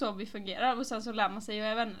tillbaka, det är ju så vi fungerar. Och sen så lär man sig och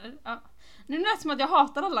är vänner. Ja. Nu är det som att jag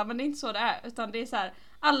hatar alla, men det är inte så det är. Utan det är så här,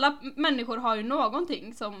 alla människor har ju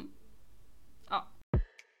någonting som... Ja.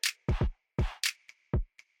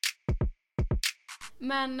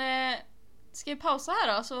 Men ska vi pausa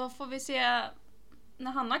här då, så får vi se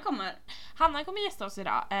när Hanna kommer. Hanna kommer gästa oss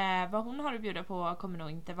idag. Vad hon har att bjuda på kommer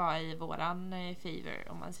nog inte vara i våran favor,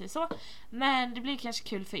 om man säger så. Men det blir kanske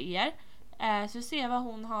kul för er. Så se vad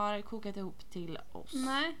hon har kokat ihop till oss.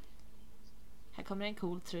 Nej. Här kommer en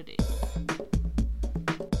cool Trudy.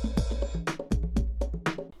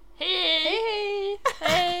 Hej! Hej!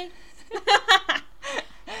 Hej!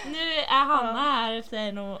 Nu är Hanna här efter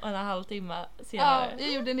en och en halv timme Ja, senare.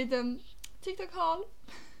 jag gjorde en liten TikTok-haul.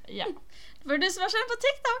 Ja. Var det du som var känd på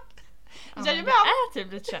TikTok? Ja, Jajamän. det är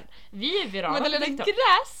typ lite känd. Vi är virala på Magdalena TikTok.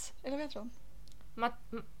 Gräs! Eller vad heter hon?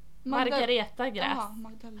 Margareta Gräs Jaha,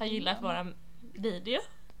 Magdalena. har gillat våra video.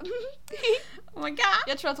 Oh my god!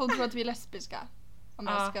 Jag tror att hon tror att vi är lesbiska. Om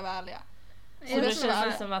Ja. jag ska vara ärliga. Så Jag det tror känns det.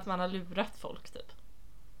 det som att man har lurat folk typ.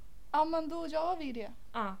 Ja, men då gör vi det.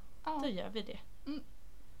 Ja, Ja. då gör vi det.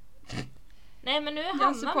 Nej, men nu är Jag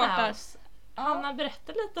Hanna supportar. med oss. Hanna,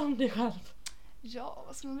 berätta lite om dig själv. Ja,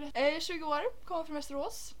 vad ska man berätta? Jag är 20 år, kommer från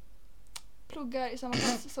Västerås. Pluggar i samma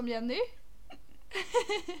klass som Jenny.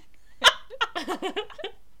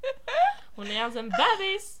 Hon är alltså en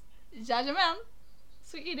bebis. Jajamän,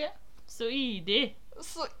 så är det. Så är det.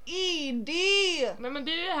 Så är det! Men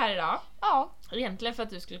du är här idag. Ja, Egentligen för att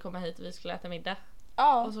du skulle komma hit och vi skulle äta middag.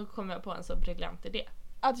 ja, Och så kom jag på en så briljant idé.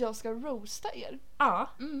 att jag ska roasta er. Ja,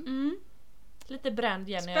 Mm. lite bränd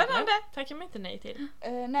Jenny. Spännande. över. Tackar man inte nej till.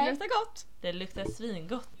 Det Nej, luktar gott. Det luktar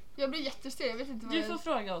svingott. jag blir jättestel, jag vet inte vad Du får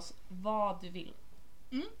fråga oss vad du vill.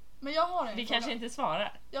 Men jag har en Vi fråga. kanske inte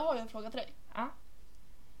svarar. Jag har ju en fråga till dig. Ja.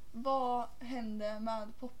 Vad hände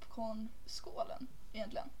med popcornskålen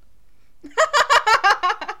egentligen?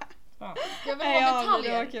 Ja. Jag vill ha Ja, det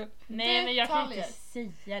detaljer. var kul. Nej, men jag kan Detaljer. inte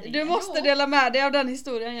säga det. Du måste Jo. dela med dig av den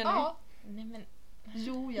historien, Jenny. Ja, Nej, men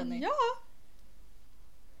jo Jenny. Ja.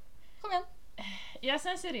 Kom igen. jag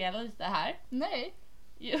censurerar lite här. Nej.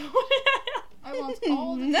 Jo. I want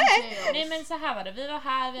all the Nej. details. Nej, men så här var det. Vi var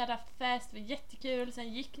här, vi hade haft fest, det var jättekul.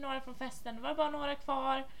 Sen gick några från festen, det var bara några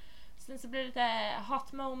kvar. Sen så blev det lite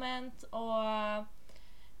hot moment och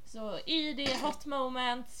så i det hot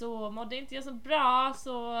moment så mådde inte jag så bra,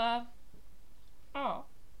 så ja,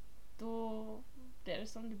 då blev det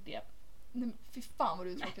som det blev. Nej, men fy fan vad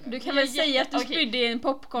du är tråkig nu. Du kan Jag väl är säga att du okej. spydde i en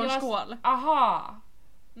popcornskål? Aha,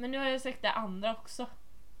 men nu har jag sagt det andra också.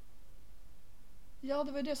 Ja,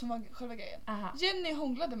 det var det som var själva grejen. Aha. Jenny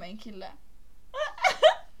hånglade med en kille.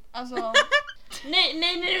 Alltså, Nej,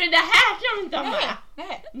 det här kan vi inte ha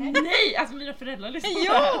med. nej. Alltså mina föräldrar lyssnar på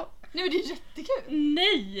Jo! det här. Nej men det är jättekul.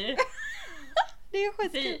 Nej! Det är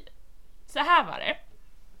skitkul. Så här var det.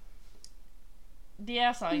 Det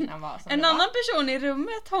jag sa innan var som En det var. annan person i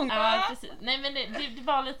rummet hånglade. Ja, precis. Nej, men det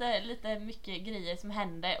var lite mycket grejer som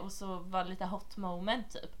hände och så var det lite hot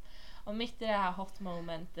moment typ. Och mitt i det här hot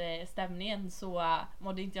moment stämningen så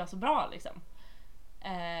mådde inte jag så bra liksom.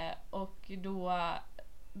 Och då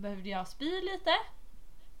behövde jag spy lite,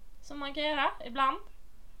 som man kan göra ibland.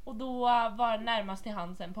 Och då var närmast till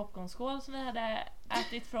hands en popcornskål som vi hade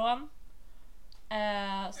ätit från.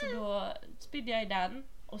 Så då spydde jag i den.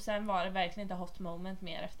 Och sen var det verkligen inte hot moment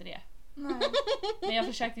mer efter det. Nej. Men jag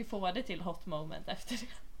försökte ju få det till hot moment efter det.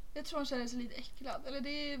 Jag tror han känner sig lite äcklad. Eller det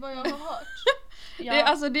är vad jag har hört.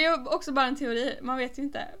 Ja, Det är också bara en teori, man vet ju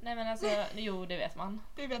inte. nej men alltså, jo det vet man.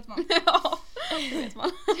 Det vet man. Ja, det vet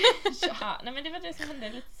man. Ja, nej men det var det som hände,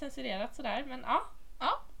 lite censurerat sådär, men ja.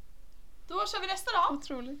 Ja. Då kör vi nästa då.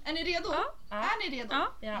 Otroligt. Är ni redo? Ja. Ja. Är ni redo? Ja.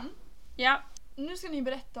 Ja. Mm. Ja. Nu ska ni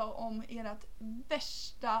berätta om ert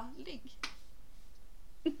värsta ligg.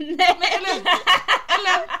 Nej.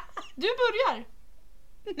 Eller, du börjar.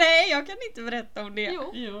 Nej, jag kan inte berätta om det.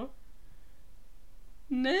 Jo.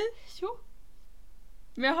 Nej. Jo.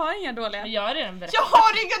 Men jag har inga dåliga. Jag har redan berättat. Jag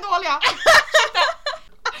har inga dåliga!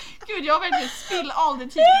 Gud, jag har verkligen spill all the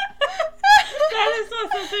tea. Det här är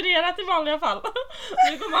så censurerat i vanliga fall.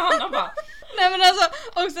 Nu kommer Hanna bara. Nej men alltså,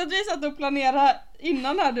 också att vi satt och planerade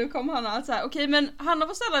innan här du kom Hanna att såhär, okej men Hanna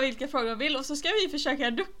får ställa vilka frågor hon vill och så ska vi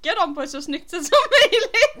försöka ducka dem på ett så snyggt sätt som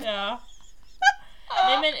möjligt. Ja.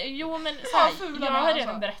 Nej men, jo men så här, Ja, fula jag med, har alltså.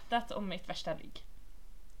 redan berättat om mitt värsta ligg.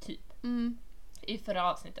 Typ. I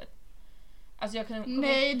förra avsnittet. Alltså jag kunde...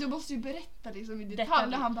 Nej, du måste ju berätta liksom i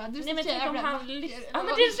detalj. När han bara, du är så Nej men tänk om jävla han vacker. lyssnar. Eller Ja men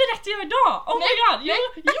vad- det berättar jag idag! Oh my god! Jo!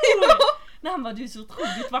 När han bara, du är så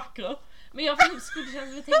otroligt vacker. Men jag skulle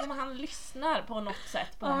känna, tänk om han lyssnar på något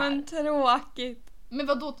sätt på Ja det här. men tråkigt. Men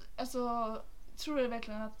vadå, alltså, tror du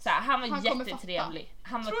verkligen att... Så här, han var Han kommer jättetrevlig.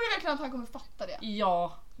 Han var, Tror du verkligen att han kommer fatta det?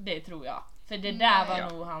 ja, det tror jag. För det där Nej. var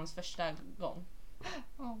nog hans första gång.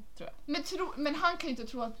 Ja. Tror jag. Men han kan ju inte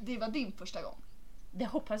tro att det var din första gång. Det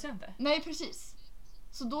hoppas jag inte. Nej, precis.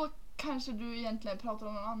 Så då kanske du egentligen pratar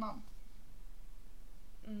om någon annan.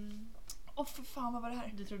 Åh för fan, vad var det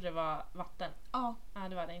här? Du trodde det var vatten? Ja, Nej,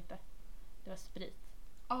 det var det inte. Det var sprit.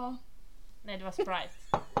 ja, Nej, det var Sprite.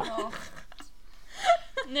 ja.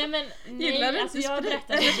 Nej men, Gillar du alltså inte jag Sprite?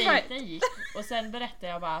 berättade Eller hur Sprite? dejten gick. Och sen berättade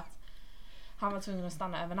jag bara att han var tvungen att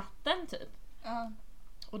stanna över natten typ. Ja,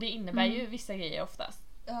 Och det innebär ju vissa grejer oftast.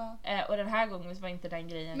 ja. Och den här gången så var inte den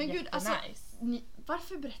grejen Men gud, alltså, jättenice.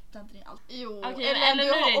 varför berättade ni allt? Jo, Okej, eller nu du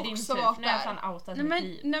är har det din också tur, varit för nu har jag där. fan outat Nej mitt men,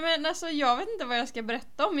 liv. nej men alltså jag vet inte vad jag ska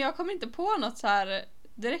berätta om, jag kommer inte på något så här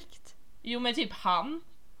direkt. Jo men typ han.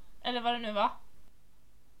 Eller vad det nu var.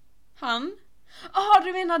 Han?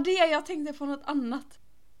 Du menar det, jag tänkte på något annat.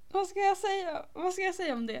 Vad ska jag säga? Vad ska jag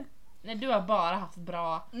säga om det? Nej, du har bara haft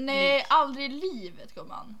bra Nej, ligg. aldrig i livet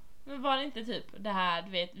gumman. Men var det inte typ det här, du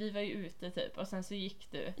vet, vi var ju ute typ och sen så gick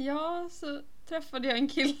du. Ja, så träffade jag en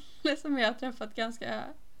kille som jag har träffat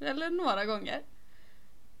några gånger.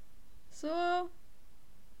 så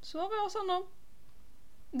sov jag hos honom.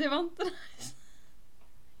 Det var inte nice.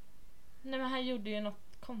 Nej, men han gjorde ju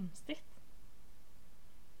något konstigt.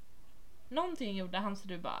 Någonting gjorde han så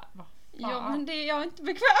du bara, vad fan? Ja, men jag är inte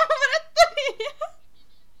bekväm att berätta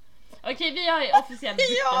det. Okej, vi har ju officiellt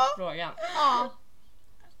bytt frågan. Ja.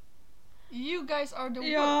 You guys are the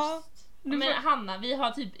Ja. worst. Men Hanna, vi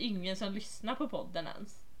har typ ingen som lyssnar på podden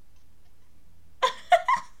ens.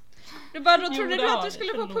 Då trodde Jo, du det att har du vi.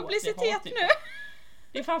 skulle få Förlåt, jag har publicitet typ- nu.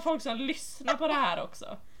 Det är fan folk som lyssnar på det här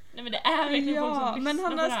också. Nej, men det är verkligen folk som Ja, lyssnar men på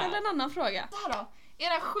Hanna, det här. ställ en annan fråga. Det här då?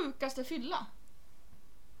 Era sjukaste fylla?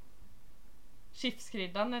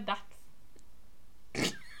 Chipskryddan är dags.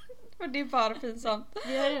 Och det är bara pinsamt.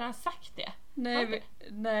 Vi har redan sagt det. Nej, Okej.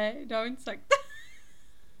 nej, det har vi inte sagt.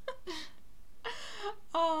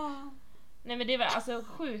 Nej, men det var alltså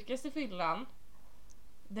sjukaste fyllan.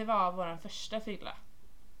 Det var våran första fylla.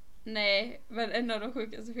 Nej, men en av de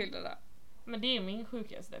sjukaste fyllorna. Men det är min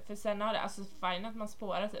sjukaste. För sen har det, alltså fine att man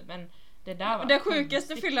spårar typ, men det där var Den sjukaste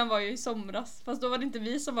konstigt. fyllan var ju i somras. Fast då var det inte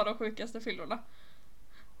vi som var de sjukaste fyllorna.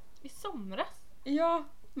 I somras? Ja,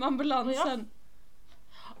 med ambulansen.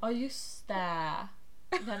 Ja, just det.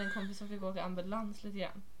 Vi hade en kompis som fick åka ambulans lite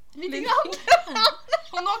grann. Lite grann.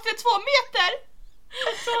 Hon åkte 2 meter.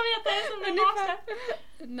 Så vet jag som det Ungefär.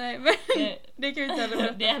 var. Nej, men Det- det kan vi inte heller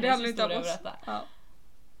berätta. Det är för hennes handlar inte om historia oss. att berätta. Ja.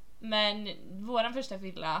 Men våran första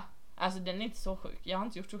fylla, alltså den är inte så sjuk. Jag har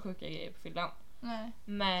inte gjort så sjuka grejer på fyllan. Nej.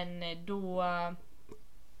 Men då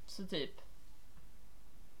så typ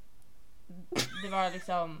det var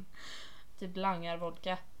liksom typ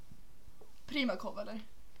langarvodka. Primakov eller?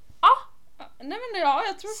 Nej men ja,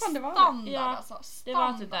 jag tror fan det var det. Standard Ja, alltså. det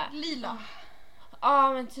var Standard. typ det. Lila.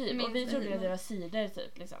 Ja, men typ. Min Och vi trodde fin. att det var cider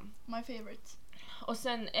typ liksom. My favorite. Och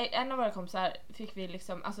sen en av våra kompisar fick vi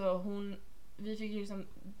liksom, alltså vi fick liksom,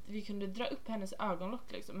 vi kunde dra upp hennes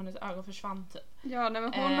ögonlock liksom, hennes ögon försvann typ. Ja, nej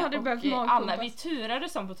men hon hade och behövt alla, magpumpas. vi turade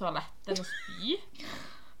som på toaletten och spy.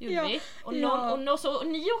 Gjorde Ja, vi. Och, ja. och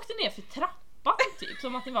ni åkte ner för trappan typ,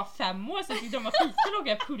 som att ni var 5 år, så fick de var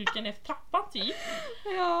skitlåga pulken ner för trappan typ.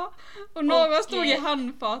 Ja, och någon Och, stod i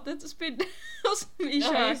handfatet och spydde oss i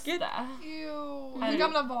Ja, just köket. det. Jo. Nej. Hur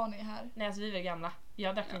gamla var ni här? Nej, alltså vi var gamla.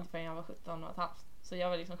 Jag drack Ja. inte förrän jag var 17 och ett halvt. Så jag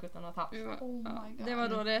var liksom 17 och ett halvt. Vi var- Oh ja, my God. det var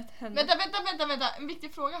då det hände. Vänta. En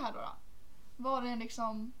viktig fråga här då. Var det en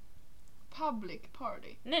liksom public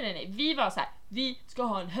party? Nej. Vi var så här: vi ska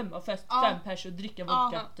ha en hemmafest, Ja. 5 pers och dricka vodka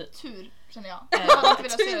Ja, typ. tur känner jag. Eh, Jag hade inte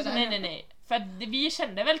velat se det där. Nej. För att vi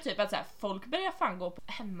kände väl typ att så här, folk börjar fan gå på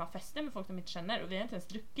hemmafester med folk de inte känner och vi har inte ens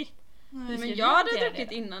druckit. Nej. Ska Men vi jag hade hantera druckit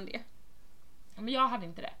det? innan det. Men jag hade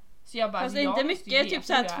inte det. Så jag bara, Fast jag inte måste mycket, ju typ veta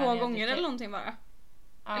såhär hur jag är 2 när jag gånger dricker. eller någonting bara.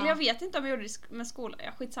 Ja. Eller jag vet inte om jag gjorde det med skolan,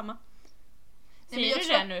 ja skitsamma. men Säger jag du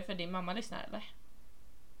tror det nu för din mamma lyssnar eller?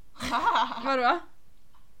 Vadå?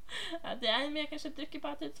 Att nej, men jag kanske dricker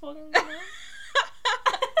bara typ 2 gånger.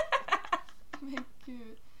 Men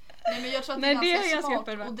gud. Nej men jag tror att Nej, det det är är ganska ganska smart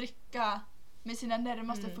öppen, va? att dricka med sina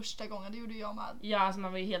närmaste Mm. första gången. Det gjorde jag med. Ja, alltså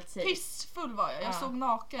man var ju helt safe. Pissfull var jag. Jag Ja. stod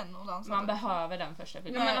naken och dansade. Man behöver den första Ja,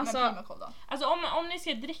 fyllan. men Men alltså- Primakov då? Alltså om ni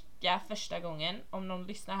ska dricka första gången, om någon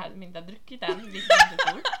lyssnar här som inte har druckit än, vilket jag inte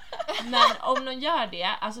tror. Men om någon gör det,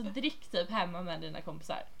 alltså drick typ hemma med dina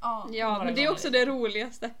kompisar. Ja. Ja, Några men det är gånger också liksom. det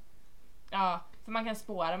roligaste. Ja, för man kan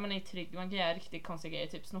spåra, man är trygg, man kan göra riktigt konstiga grejer,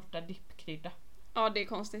 typ snorta dippkrydda. Ja, det är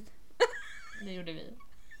konstigt. Det gjorde vi.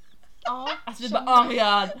 Ja. Alltså vi bara oh my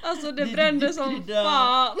god! Alltså det Det är brände som dippkrydda.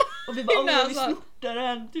 fan. Och vi bara I oh my god, vi näsan. snortar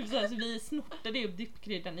den! Typ så, här, så vi snortade upp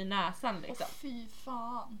dippkryddan i näsan Och liksom. fy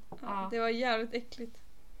fan. Ja. Det var jävligt äckligt.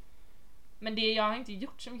 Men jag har inte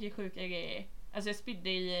gjort så mycket sjuka grejer. Alltså jag spydde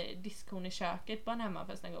i diskhon i köket på en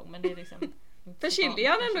hemmafest en gång, men det är liksom inte så Persiljan är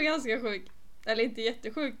vanligt. ändå ganska sjuk. Eller inte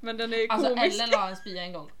jättesjukt, men den är Alltså komisk. Ellen la en spya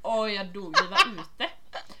en gång. Oj, jag dog. Vi var ute.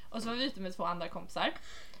 Och så var vi ute med 2 andra kompisar.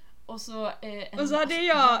 Och så Och så hade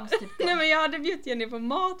jag, nej men jag hade bjudit Jenny på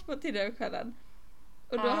mat på tidigare kvällen.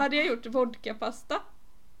 Och då Ja. hade jag gjort vodkapasta.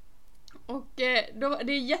 Och då,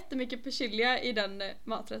 det är jättemycket persilja i den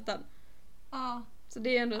maträtten. Ja. Så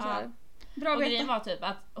det är ändå Ja. så här. Bra Och grejen veta. var typ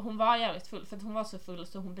att hon var jävligt full, för att hon var så full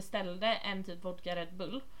så hon beställde en typ vodka Red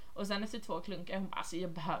Bull. Och sen efter 2 klunkar hon bara, alltså jag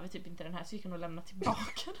behöver typ inte den här, så gick hon och lämnade tillbaka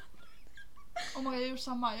den. Oh my God, jag gjorde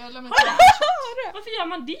samma. Jag lämnade tillbaka. Varför gör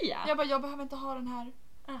man det? Jag bara, jag behöver inte ha den här.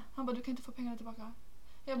 Ah. Han bara, du kan inte få pengarna tillbaka.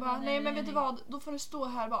 Jag bara, bara, nej, nej men nej, vet du nej. vad? Då får du stå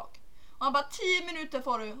här bak. Och han bara, 10 minuter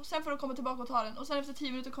får du. Och sen får du komma tillbaka och ta den. Och sen efter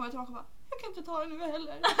 10 minuter kommer jag tillbaka och bara, jag kan inte ta den nu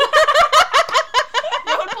heller.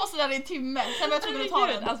 Jag höll på sådär i en timme. Sen var jag tvungen att ta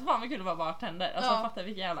den. Alltså fan vad kul att vara bartender. Alltså Ja. fatta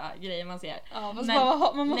vilka jävla grejer man ser. Ja, fast Men-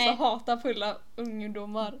 man måste nej. hata fulla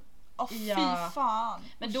ungdomar. fy Ja. fan.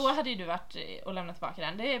 Men då hade ju du varit och lämnat tillbaka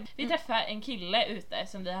den. Vi träffade en kille ute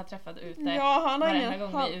som vi har träffat ute Ja, han har varenda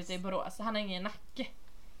ingen gång vi är ute i Borås. Han har ingen nacke.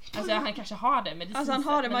 Alltså han kanske har det medicinskt. Alltså han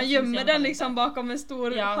har det, men man syns i gömmer alla den fall liksom inte. bakom en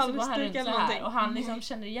stor Ja, så går han halsduk runt eller så här någonting. och han liksom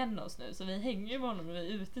känner igen oss nu så vi hänger ju med honom när vi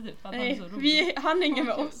är ute typ för att han är Nej, så rolig. han hänger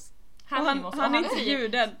med Åh, oss. Han, Och är med oss och han är inte säger-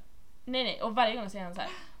 bjuden. Nej, och varje gång säger han så här.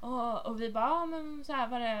 Och vi bara, men så här,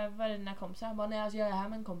 var är dina kompisar? Han bara, nej alltså jag är här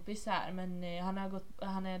med en kompis här men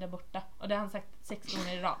han är där borta. Och det har han sagt 6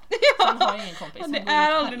 gånger i rad. Så han har ju ingen kompis. Och det Han bor är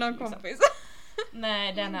ut aldrig själv, någon liksom. kompis.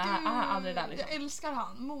 Nej, den Men är gud, han aldrig där liksom. Jag älskar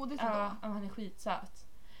han, modigt ändå. Ja, han är skitsöt.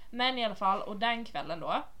 Men i alla fall, och den kvällen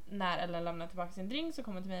då när Ellen lämnar tillbaka sin drink så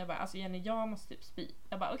kommer han till mig och bara, alltså Jenny jag måste typ spy.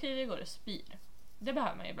 Jag bara okej, vi går och spyr. Det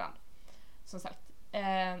behöver man ju ibland. Som sagt.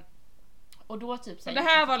 Och då typ Det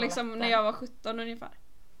här var liksom när jag var 17 ungefär.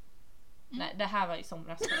 Nej, det här var i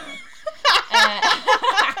somras.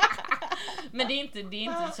 Men det är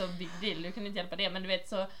inte så big deal. Du kan inte hjälpa det. Men du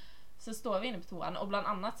vet så står vi inne på toan och bland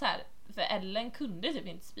annat så här, för Ellen kunde typ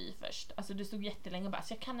inte spy först. Alltså du stod jättelänge och bara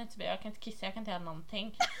så jag kan inte spy, jag kan inte kissa, jag kan inte göra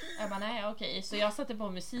någonting. Jag bara nej okej. Så jag satte på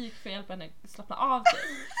musik för att hjälpa henne slappna av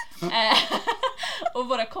typ. Och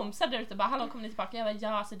våra kompisar där ute bara hallå kommer ni tillbaka? Jag bara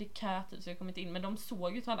ja alltså det är kö typ så jag kommer inte in. Men de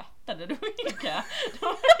såg ju toaletten där det var ingen kö. De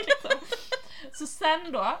var liksom. Så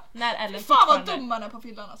sen då när Ellen Fan vad dummarna på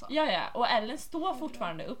fyllan alltså. Ja, och Ellen står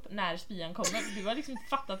fortfarande upp när spyan kommer. Du har liksom inte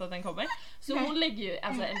fattat att den kommer. Så hon lägger ju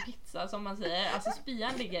alltså en pizza som man säger. Alltså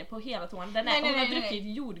spyan ligger på hela toan. Hon har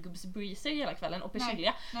druckit jordgubbsbreezer hela kvällen och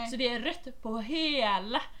persilja. Nej. Så det är rött på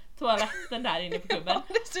hela toaletten där inne på klubben.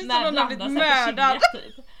 Det ser ut som När någon har blivit blandas här mördad.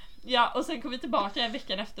 persilja, typ. Ja, och sen kom vi tillbaka en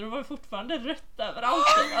veckan efter och var det fortfarande rött överallt.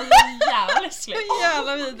 Typ. Alltså jävla Så äckligt.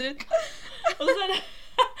 jävla vidrigt.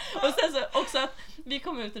 Och sen så också att vi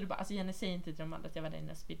kom ut och du bara alltså Jenny säger inte till dem andra att jag var där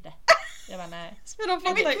inne och spydde. Jag bara nej. Men de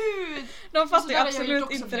Nej men fattar, gud! de fattar ju Så där har jag gjort absolut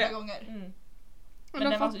också inte flera det. gånger. Mm. Men Men de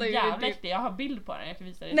den var så fattar ju jävla det. äcklig. Jag har bild på den, jag kan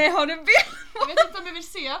visa dig. Nej, har du bild? Jag vet inte om jag vill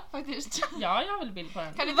se faktiskt. Ja, jag har väl bild på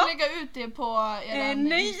den. Kan ni inte lägga ut det på er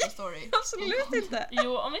nej. Insta-story? Absolut inte.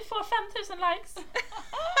 Jo, om vi får 5000 likes.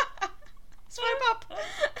 Swipe up.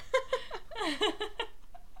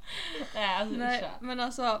 Nej, alltså Nej, uscha. men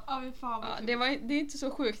alltså Ja men fan vad ja, kul. det är inte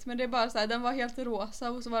så sjukt men det är bara så här, den var helt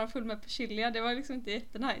rosa och så var den full med persilja. Det var liksom inte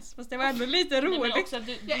jättenice. Fast det var ändå lite Nej, men roligt. också att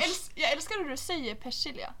Jag älskar hur du säger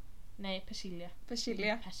persilja. Nej, persilja.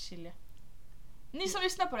 Persilja. Persilja. Ni som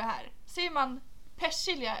lyssnar på det här, säger man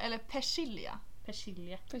persilja eller persilja?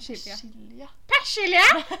 Persilja. Persilja. Persilja. Persilja!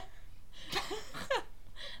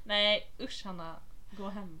 Nej, usch Hanna. Gå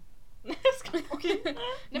hem. Okej. Nej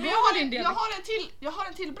men Vad jag var har, din en, dialekt? jag har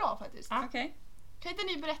en till bra faktiskt. Ja. Okej. Kan inte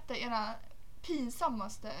ni berätta era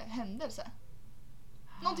pinsammaste händelse?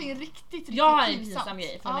 Någonting riktigt Jag har en pinsamt. pinsam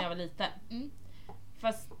grej från när jag var liten. Mm.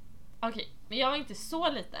 Fast, okej, men jag var inte så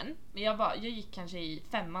liten. Men jag gick kanske i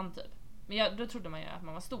 5:an typ. Men då trodde man ju att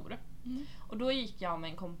man var stor. Mm. Och då gick jag med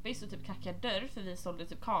en kompis och typ knackade dörr för vi sålde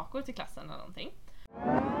typ kakor till klassen eller någonting.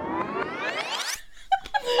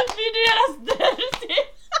 Vid deras dörr till.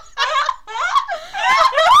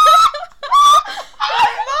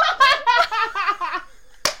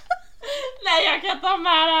 Nej, jag kan ta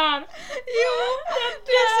med det här. Jo,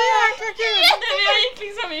 det är så jäkla kul. Nej, men jag gick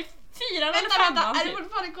liksom i 4:an eller 5:an Vänta, är du typ.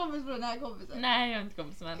 fortfarande kompis med den här kompisen? Nej, jag är inte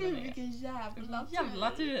kompis med henne Gud längre. vilken jävla tur.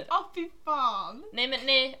 Jävla tur. Ja fy fan. Nej men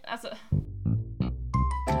nej, alltså.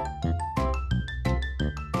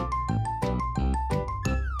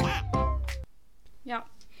 Ja.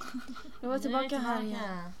 Då var jag tillbaka här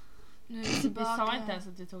igen. Nu är Vi sa inte ens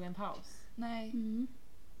att vi tog en paus. Nej, Mm.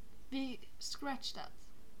 vi scratch that.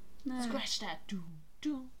 Nej. Scratch that.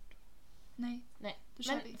 Du. Nej, Nej. då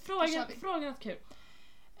kör Men vi. Då kör vi. fråga något kul.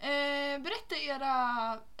 Berätta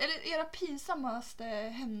era pinsammaste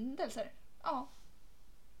händelser. Ja.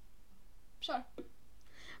 Kör.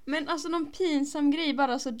 Men alltså någon pinsam grej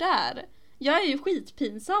bara så där. Jag är ju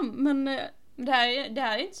skitpinsam men det här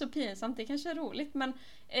är inte så pinsamt. Det kanske är roligt men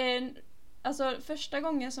alltså första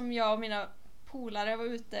gången som jag och mina polare var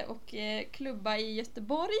ute och klubba i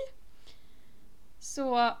Göteborg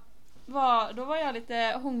så då var jag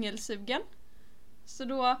lite hångelsugen. Så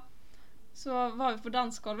då var vi på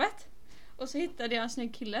dansgolvet och så hittade jag en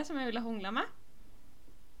snygg kille som jag ville hångla med.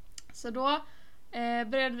 Så då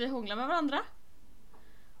började vi hångla med varandra.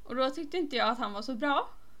 Och då tyckte inte jag att han var så bra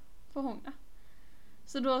på att hångla.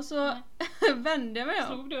 Så då vände jag mig om.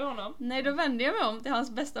 Slog du honom? Nej, då vände jag mig om till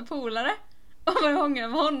hans bästa polare och började hångla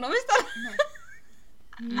med honom istället.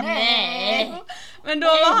 Nej. Men då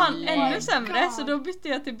var han Oh ännu my sämre God. så då bytte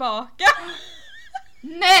jag tillbaka.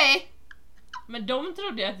 Nej! Men de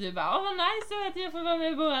trodde att du bara, vad nice att jag får vara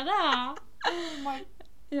med båda. Oh my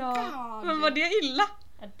Ja, God. men var det illa?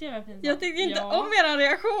 Ja, det var pinsamt. Jag tyckte inte om er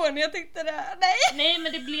reaktion. Jag tyckte det... Nej,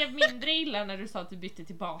 men det blev mindre illa när du sa att du bytte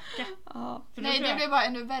tillbaka. Ja. För då Nej, tror det jag- blev bara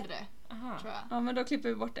ännu värre, Aha. tror jag. Ja, men då klipper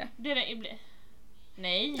vi bort det. Det blev...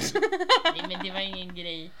 Nej. Nej, men det var ingen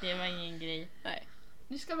grej. Det var ingen grej. Nej.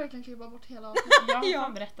 Ni ska verkligen klippa bort hela avsnittet. Jag har Ja.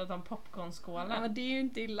 fan berättat om Ja, popcornskålen. men det är ju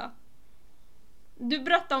inte illa. Du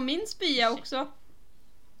berättade om min spya också.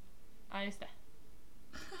 Ja, just det.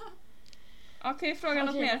 Okej, fråga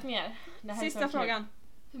något Okej, mer. Det här är Sista så kul. frågan.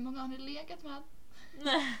 Hur många har ni legat med?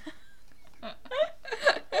 Nej.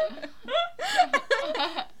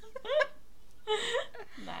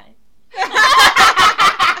 Nej.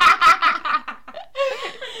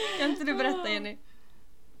 Kan inte du berätta, Jenny?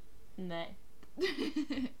 Nej.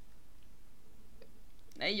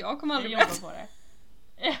 Nej, jag kommer Jag aldrig jobbar berätta. på det.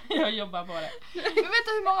 Jag jobbar på det. Men vet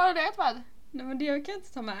du hur många har du legat med? Nej, men det kan jag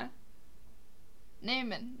inte ta med. Nej,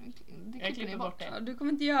 men det Jag klipper ni bort. det. Ja, du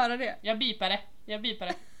kommer inte göra det. Jag bipar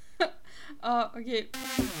det. Ja, okej.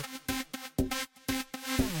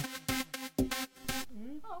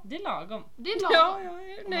 Det är lagom. Det är Ja, lagom. jag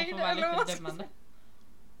är Om man nöjd. får vara eller vad lite ska jag dömande. säga?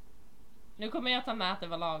 Nu kommer jag ta med att det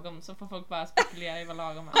var lagom, så får folk bara spekulera i vad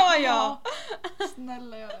lagom är. Ja, ja.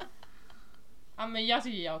 Snälla gör det. Ja, men jag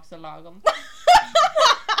tycker jag också är lagom.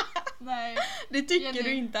 Nej. Det tycker Jenny,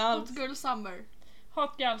 du inte alls. Hot girl summer.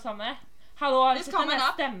 Hot girl summer. Hallå, har du It's sett den coming här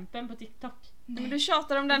up. stämpeln på TikTok? Men du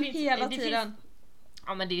tjatar om den finns- hela det tiden.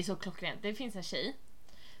 Ja, men det är så klockrent. Det finns en tjej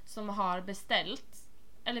som har beställt,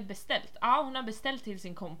 ja, hon har beställt till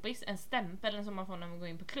sin kompis en stämpel som man får när man går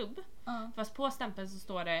in på klubb. Fast på stämpeln så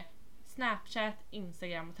står det Snapchat,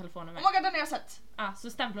 Instagram och telefonnummer. Oh my god, den har jag sett. Ja, så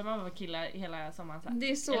stämplar man bara killar i hela sommaren. Så här.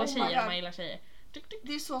 Det är så... Eller Oh my tjejer om God. man gillar tjejer. Tuk, tuk.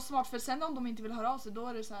 Det är så smart, för sen om de inte vill höra av sig, då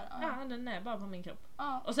är det så här. Ja, den är bara på min kropp.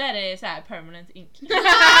 Ja. Och så är det så här permanent ink.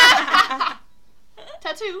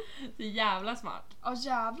 Tattoo. Det är jävla smart. Ja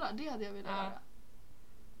jävlar, det hade jag velat Ja. göra.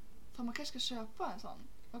 Fan, man kanske ska köpa en sån.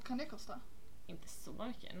 Vad kan det kosta? Inte så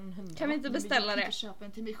mycket, någon 100. Kan vi inte beställa Jag kan det? inte köpa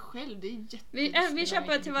en till mig själv, det är jätte... Vi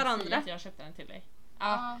köper till varandra. Att jag köpte den till dig. Ja,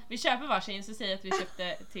 Ja. vi köper varsin så säger att vi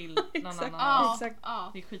köpte till någon Exakt. annan. Ja, Exakt. ja.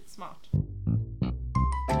 Det är skitsmart.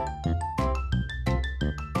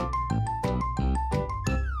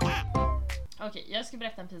 Okej, jag ska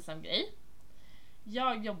berätta en pinsam grej.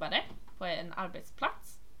 Jag jobbade på en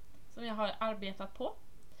arbetsplats som jag har arbetat på.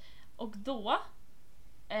 Och då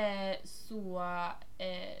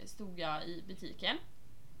stod jag i butiken.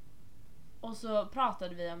 Och så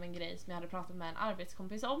pratade vi om en grej som jag hade pratat med en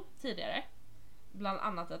arbetskompis om tidigare. Bland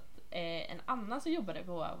annat att en annan som jobbade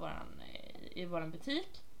på i våran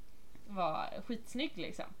butik var skitsnygg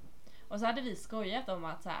liksom. Och så hade vi skojat om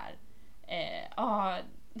att så här,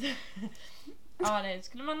 det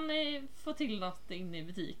skulle man få till något inne i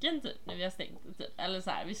butiken typ när vi har stängt typ. Eller så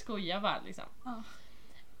här, vi skojar bara liksom.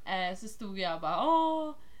 Så stod jag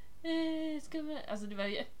bara ska vi... Alltså det var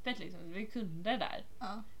ju öppet liksom, det var kunder där.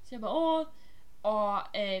 Så jag bara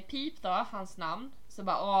Pip då, hans namn. Så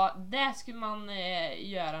bara där skulle man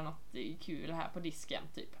göra något kul här på disken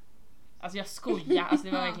typ. Alltså jag skojar, alltså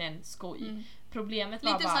det var verkligen skoj. Problemet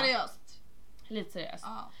var Lite bara seriöst. lite seriöst.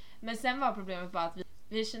 Ja. Men sen var problemet bara att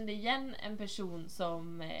vi kände igen en person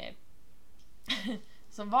som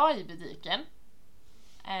som var i butiken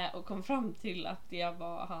och kom fram till att det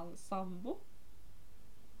var hans sambo.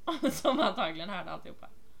 Som antagligen hörde alltihopa.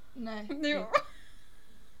 Nej. Ja.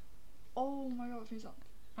 Oh my god, vad pinsamt.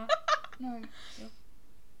 Ja. Nej. Ja.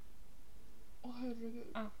 Åh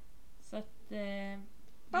herregud. Så att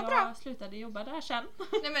Vad jag bra. slutade jobba där sen.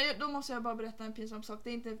 Nej men då måste jag bara berätta en pinsam sak. Det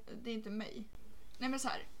är inte mig. Nej men så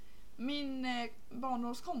här. Min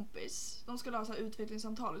barndomskompis, de skulle ha så här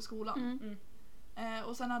utvecklingssamtal i skolan.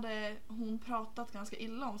 Och sen hade hon pratat ganska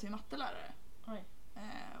illa om sin mattelärare. Oj.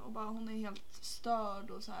 Och bara hon är helt störd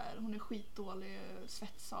och så här, hon är skitdålig,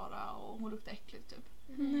 Svetsara och hon luktar äckligt typ.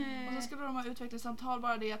 Och så skulle de ha utvecklingssamtal,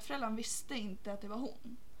 bara det att föräldrarna visste inte att det var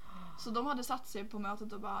hon. Så de hade satt sig på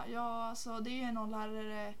mötet och bara alltså det är någon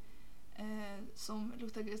lärare som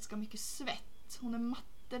luktar ganska mycket svett. Hon är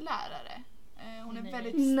mattelärare. Hon är Nej.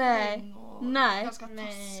 väldigt Nej. sträng och Nej. ganska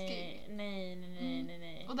taskig.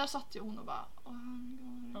 Nej. Och där satt ju hon och bara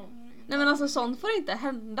Nej, men alltså sånt får inte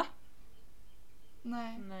hända.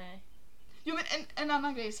 Nej. Jo men en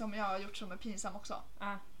annan grej som jag har gjort som är pinsam också.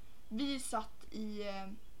 Vi satt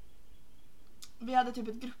vi hade typ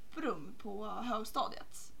ett grupprum på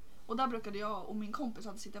högstadiet. Och där brukade jag och min kompis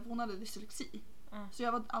alltid sitta, för hon hade dyslexi. Så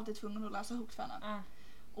jag var alltid tvungen att läsa högt för henne.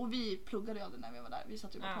 Och vi pluggade ju aldrig när vi var där. Vi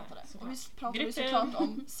satt ju och pratade. såklart. Och vi pratade såklart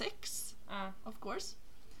om sex. Of course.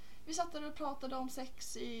 Vi satt där och pratade om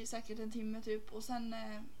sex i säkert en timme typ. Och sen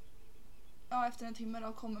efter en timme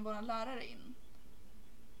då kommer våran lärare in.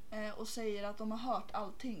 och säger att de har hört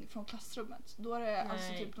allting från klassrummet. Då är det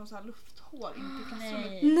alltså typ någon så här lufthål in till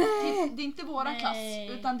klassrummet. Det är inte våra klass,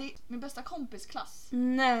 utan det är min bästa kompis klass.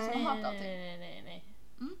 Nej. Som har hört allting. Nej.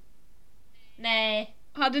 Mm. Nej.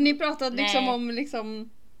 Hade ni pratat liksom om liksom...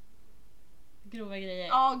 Grova grejer.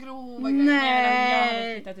 Ja, grova grejer. Nej, jag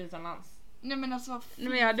hade flyttat utomlands. Nej men alltså... Nej,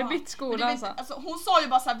 men jag hade bytt skola alltså. Hon sa ju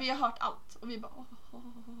bara så här: vi har hört allt. Och vi bara...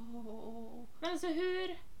 Men alltså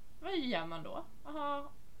vad gör man då?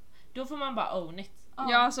 Aha. Då får man bara own it.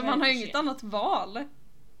 Ja, alltså man har ju inget annat val.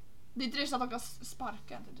 Det är inte det så att de kan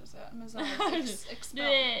sparka, inte säga. Men så här, du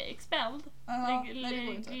är expelled.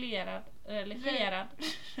 Relegerad. Du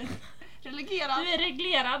är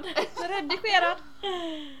reglerad.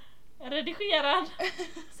 Redigerad.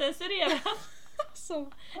 Censurerad.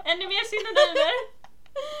 Så. Ännu mer synonymer.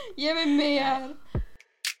 Ge mig mer.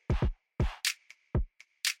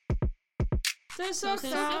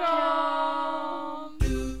 Kram.